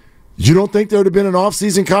carry, you don't think there would have been an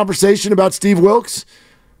offseason conversation about Steve Wilks?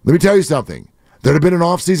 Let me tell you something. There'd have been an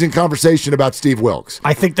offseason conversation about Steve Wilks.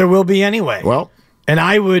 I think there will be anyway. Well, and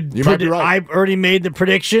I would. You might be right. I already made the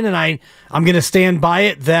prediction, and I'm going to stand by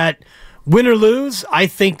it that win or lose, I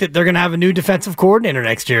think that they're going to have a new defensive coordinator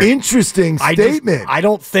next year. Interesting statement. I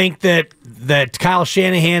don't think that Kyle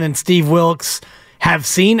Shanahan and Steve Wilks have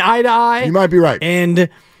seen eye to eye. You might be right. And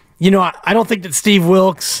I don't think that Steve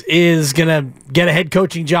Wilks is going to get a head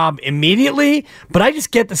coaching job immediately, but I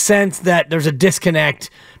just get the sense that there's a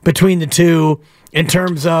disconnect between the two in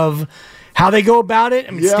terms of how they go about it.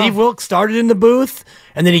 I mean, Steve Wilks started in the booth,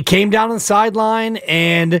 and then he came down on the sideline,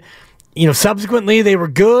 and subsequently they were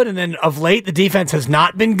good, and then of late the defense has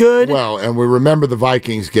not been good. Well, and we remember the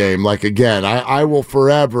Vikings game. Like, again, I will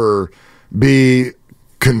forever be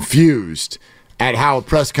confused at how a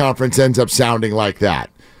press conference ends up sounding like that,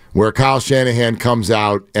 where Kyle Shanahan comes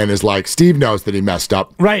out and is like, Steve knows that he messed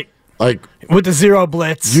up. Right. Like, with the zero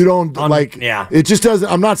blitz. You don't, it just doesn't,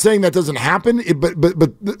 I'm not saying that doesn't happen, but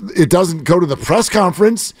it doesn't go to the press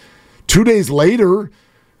conference 2 days later,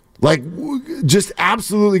 just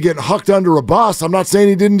absolutely getting hucked under a bus. I'm not saying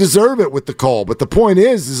he didn't deserve it with the call, but the point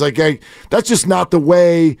is like, that's just not the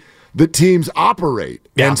way that teams operate.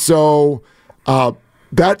 Yeah. And so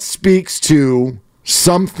that speaks to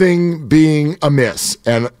something being amiss.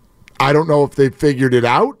 And I don't know if they figured it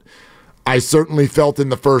out. I certainly felt in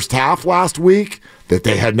the first half last week that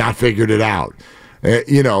they had not figured it out.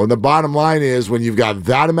 The bottom line is when you've got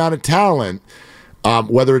that amount of talent,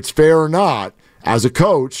 whether it's fair or not, as a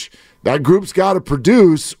coach, that group's got to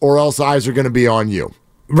produce or else eyes are going to be on you.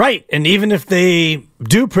 Right. And even if they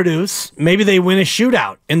do produce, maybe they win a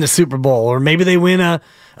shootout in the Super Bowl, or maybe they win a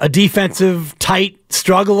defensive, tight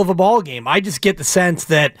struggle of a ball game. I just get the sense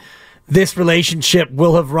that this relationship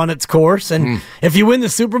will have run its course. And if you win the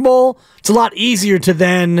Super Bowl, it's a lot easier to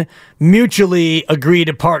then mutually agree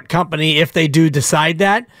to part company if they do decide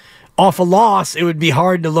that. Off a loss, it would be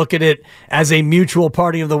hard to look at it as a mutual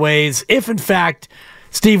parting of the ways if, in fact,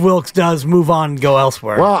 Steve Wilks does move on and go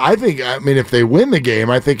elsewhere. Well, I mean, if they win the game,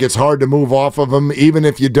 I think it's hard to move off of them even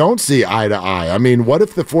if you don't see eye to eye. I mean, what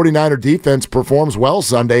if the 49er defense performs well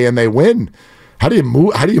Sunday and they win? How do you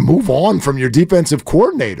move on from your defensive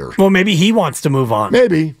coordinator? Well, maybe he wants to move on.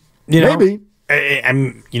 Maybe. Maybe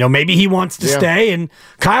he wants to stay and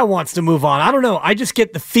Kyle wants to move on. I don't know. I just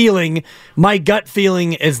get the feeling, my gut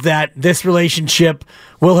feeling is that this relationship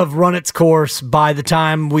will have run its course by the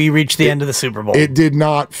time we reach the end of the Super Bowl. It did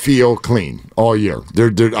not feel clean all year.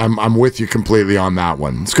 I'm with you completely on that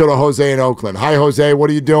one. Let's go to Jose in Oakland. Hi, Jose. What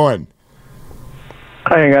are you doing?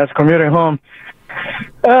 Hi, guys. Commuting home.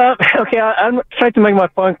 Okay, I'm trying to make my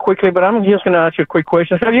point quickly, but I'm just going to ask you a quick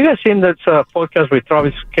question. Have you guys seen that podcast with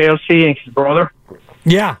Travis Kelce and his brother?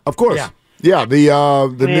 Yeah, of course. Yeah,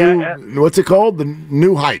 the new what's it called? The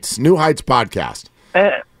New Heights podcast.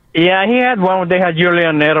 Yeah, he had one where they had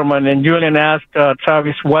Julian Edelman, and Julian asked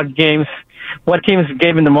Travis what teams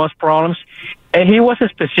gave him the most problems, and he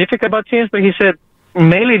wasn't specific about teams, but he said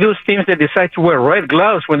mainly those teams that decide to wear red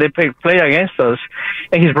gloves when they play against us.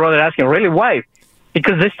 And his brother asked him, really, why?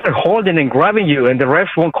 Because they start holding and grabbing you, and the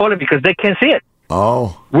refs won't call it because they can't see it.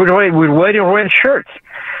 Oh. We're wearing red shirts.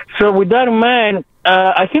 So with that in mind,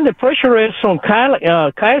 I think the pressure is on Kyle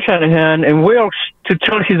Shanahan and Wilks to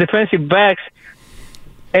tell his defensive backs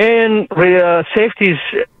and safeties,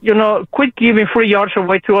 quit giving 3 yards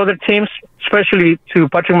away to other teams, especially to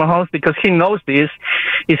Patrick Mahomes, because he knows this.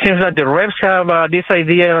 It seems that the refs have this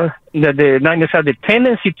idea that the Niners have the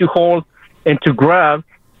tendency to hold and to grab,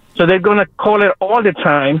 so they're going to call it all the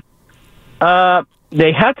time.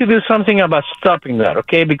 They have to do something about stopping that,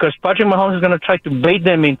 okay? Because Patrick Mahomes is going to try to bait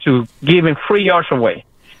them into giving 3 yards away.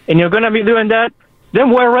 And you're going to be doing that, then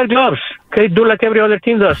wear red gloves, okay? Do like every other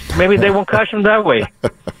team does. Maybe they won't catch them that way.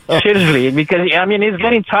 Seriously, because, it's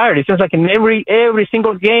getting tired. It seems like in every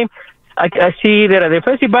single game, I see that a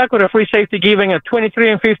defensive back or a free safety giving a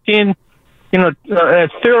 23 and 15, a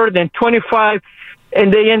third and 25,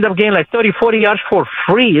 and they end up getting like 30, 40 yards for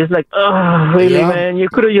free. It's like, oh, really, man? You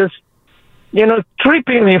could have just, trip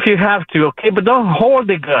him if you have to, okay? But don't hold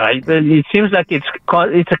the guy. It seems like it's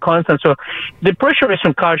a constant. So the pressure is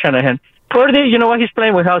on Kyle Shanahan. Purdy, you know what? He's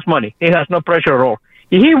playing with house money. He has no pressure at all.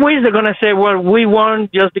 If he wins, they're going to say, well, we won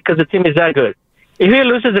just because the team is that good. If he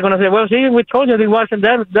loses, they're going to say, well, see, we told you it wasn't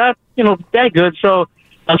that good. So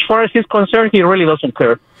as far as he's concerned, he really doesn't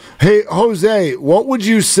care. Hey, Jose, what would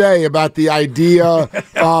you say about the idea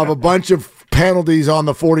of a bunch of penalties on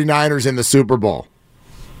the 49ers in the Super Bowl?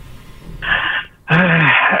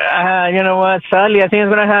 You know what? Sadly, I think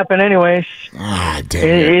it's going to happen anyways. Ah,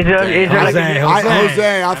 damn it.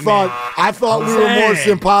 Jose, I thought we were more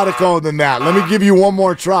simpatico than that. Let me give you one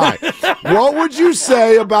more try. What would you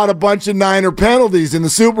say about a bunch of Niner penalties in the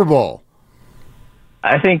Super Bowl?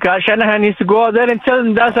 I think Shanahan needs to go out there and tell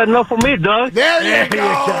him that's enough for me, Doug. There you go,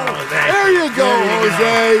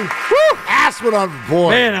 Jose. Woo! Ass went on the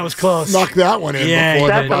board. Man, that was close. Snuck that one in before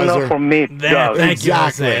that's the buzzer. Enough for me, Doug. Thank you,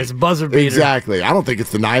 Jose. It's a buzzer beater. Exactly. I don't think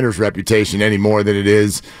it's the Niners' reputation any more than it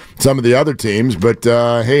is some of the other teams. But,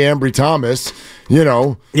 hey, Ambry Thomas,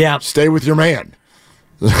 stay with your man.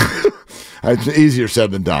 It's easier said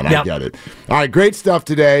than done. I get it. All right, great stuff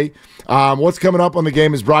today. What's coming up on the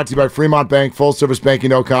game is brought to you by Fremont Bank, full-service banking,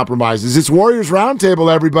 no compromises. It's Warriors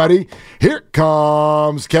Roundtable, everybody. Here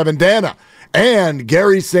comes Kevin Dana and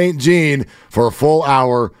Gary St. Jean for a full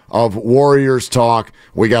hour of Warriors talk.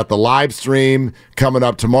 We got the live stream coming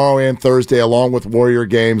up tomorrow and Thursday along with Warrior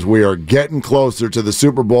games. We are getting closer to the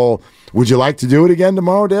Super Bowl. Would you like to do it again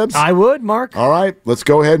tomorrow, Dibs? I would, Mark. All right, let's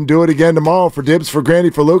go ahead and do it again tomorrow. For Dibs, for Grandy,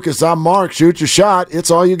 for Lucas, I'm Mark. Shoot your shot.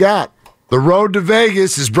 It's all you got. The Road to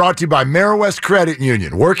Vegas is brought to you by Ameriwest Credit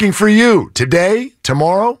Union. Working for you today,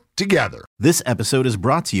 tomorrow, together. This episode is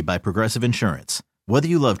brought to you by Progressive Insurance. Whether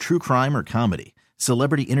you love true crime or comedy,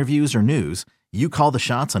 celebrity interviews or news, you call the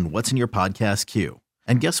shots on what's in your podcast queue.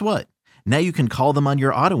 And guess what? Now you can call them on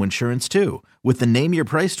your auto insurance too with the Name Your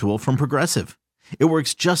Price tool from Progressive. It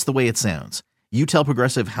works just the way it sounds. You tell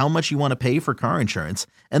Progressive how much you want to pay for car insurance,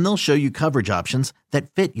 and they'll show you coverage options that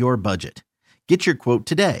fit your budget. Get your quote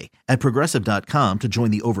today at Progressive.com to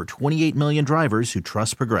join the over 28 million drivers who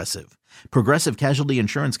trust Progressive. Progressive Casualty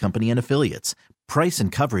Insurance Company and Affiliates. Price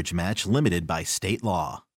and coverage match limited by state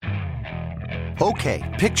law. Okay,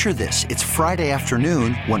 picture this. It's Friday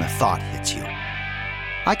afternoon when a thought hits you.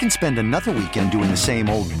 I can spend another weekend doing the same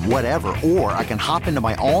old whatever, or I can hop into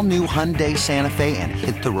my all-new Hyundai Santa Fe and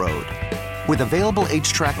hit the road. With available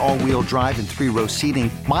H-Track all-wheel drive and 3-row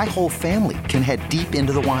seating, my whole family can head deep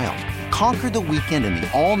into the wild. Conquer the weekend in the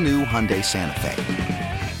all-new Hyundai Santa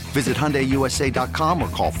Fe. Visit HyundaiUSA.com or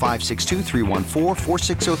call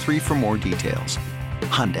 562-314-4603 for more details.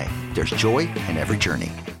 Hyundai, there's joy in every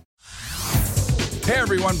journey. Hey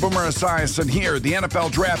everyone, Boomer Esiason here. The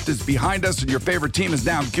NFL Draft is behind us and your favorite team is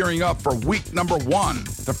now gearing up for week number 1.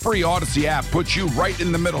 The free Odyssey app puts you right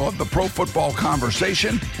in the middle of the pro football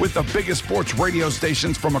conversation with the biggest sports radio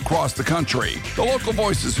stations from across the country. The local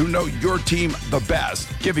voices who know your team the best,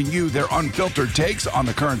 giving you their unfiltered takes on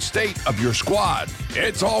the current state of your squad.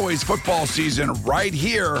 It's always football season right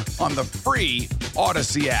here on the free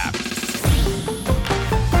Odyssey app.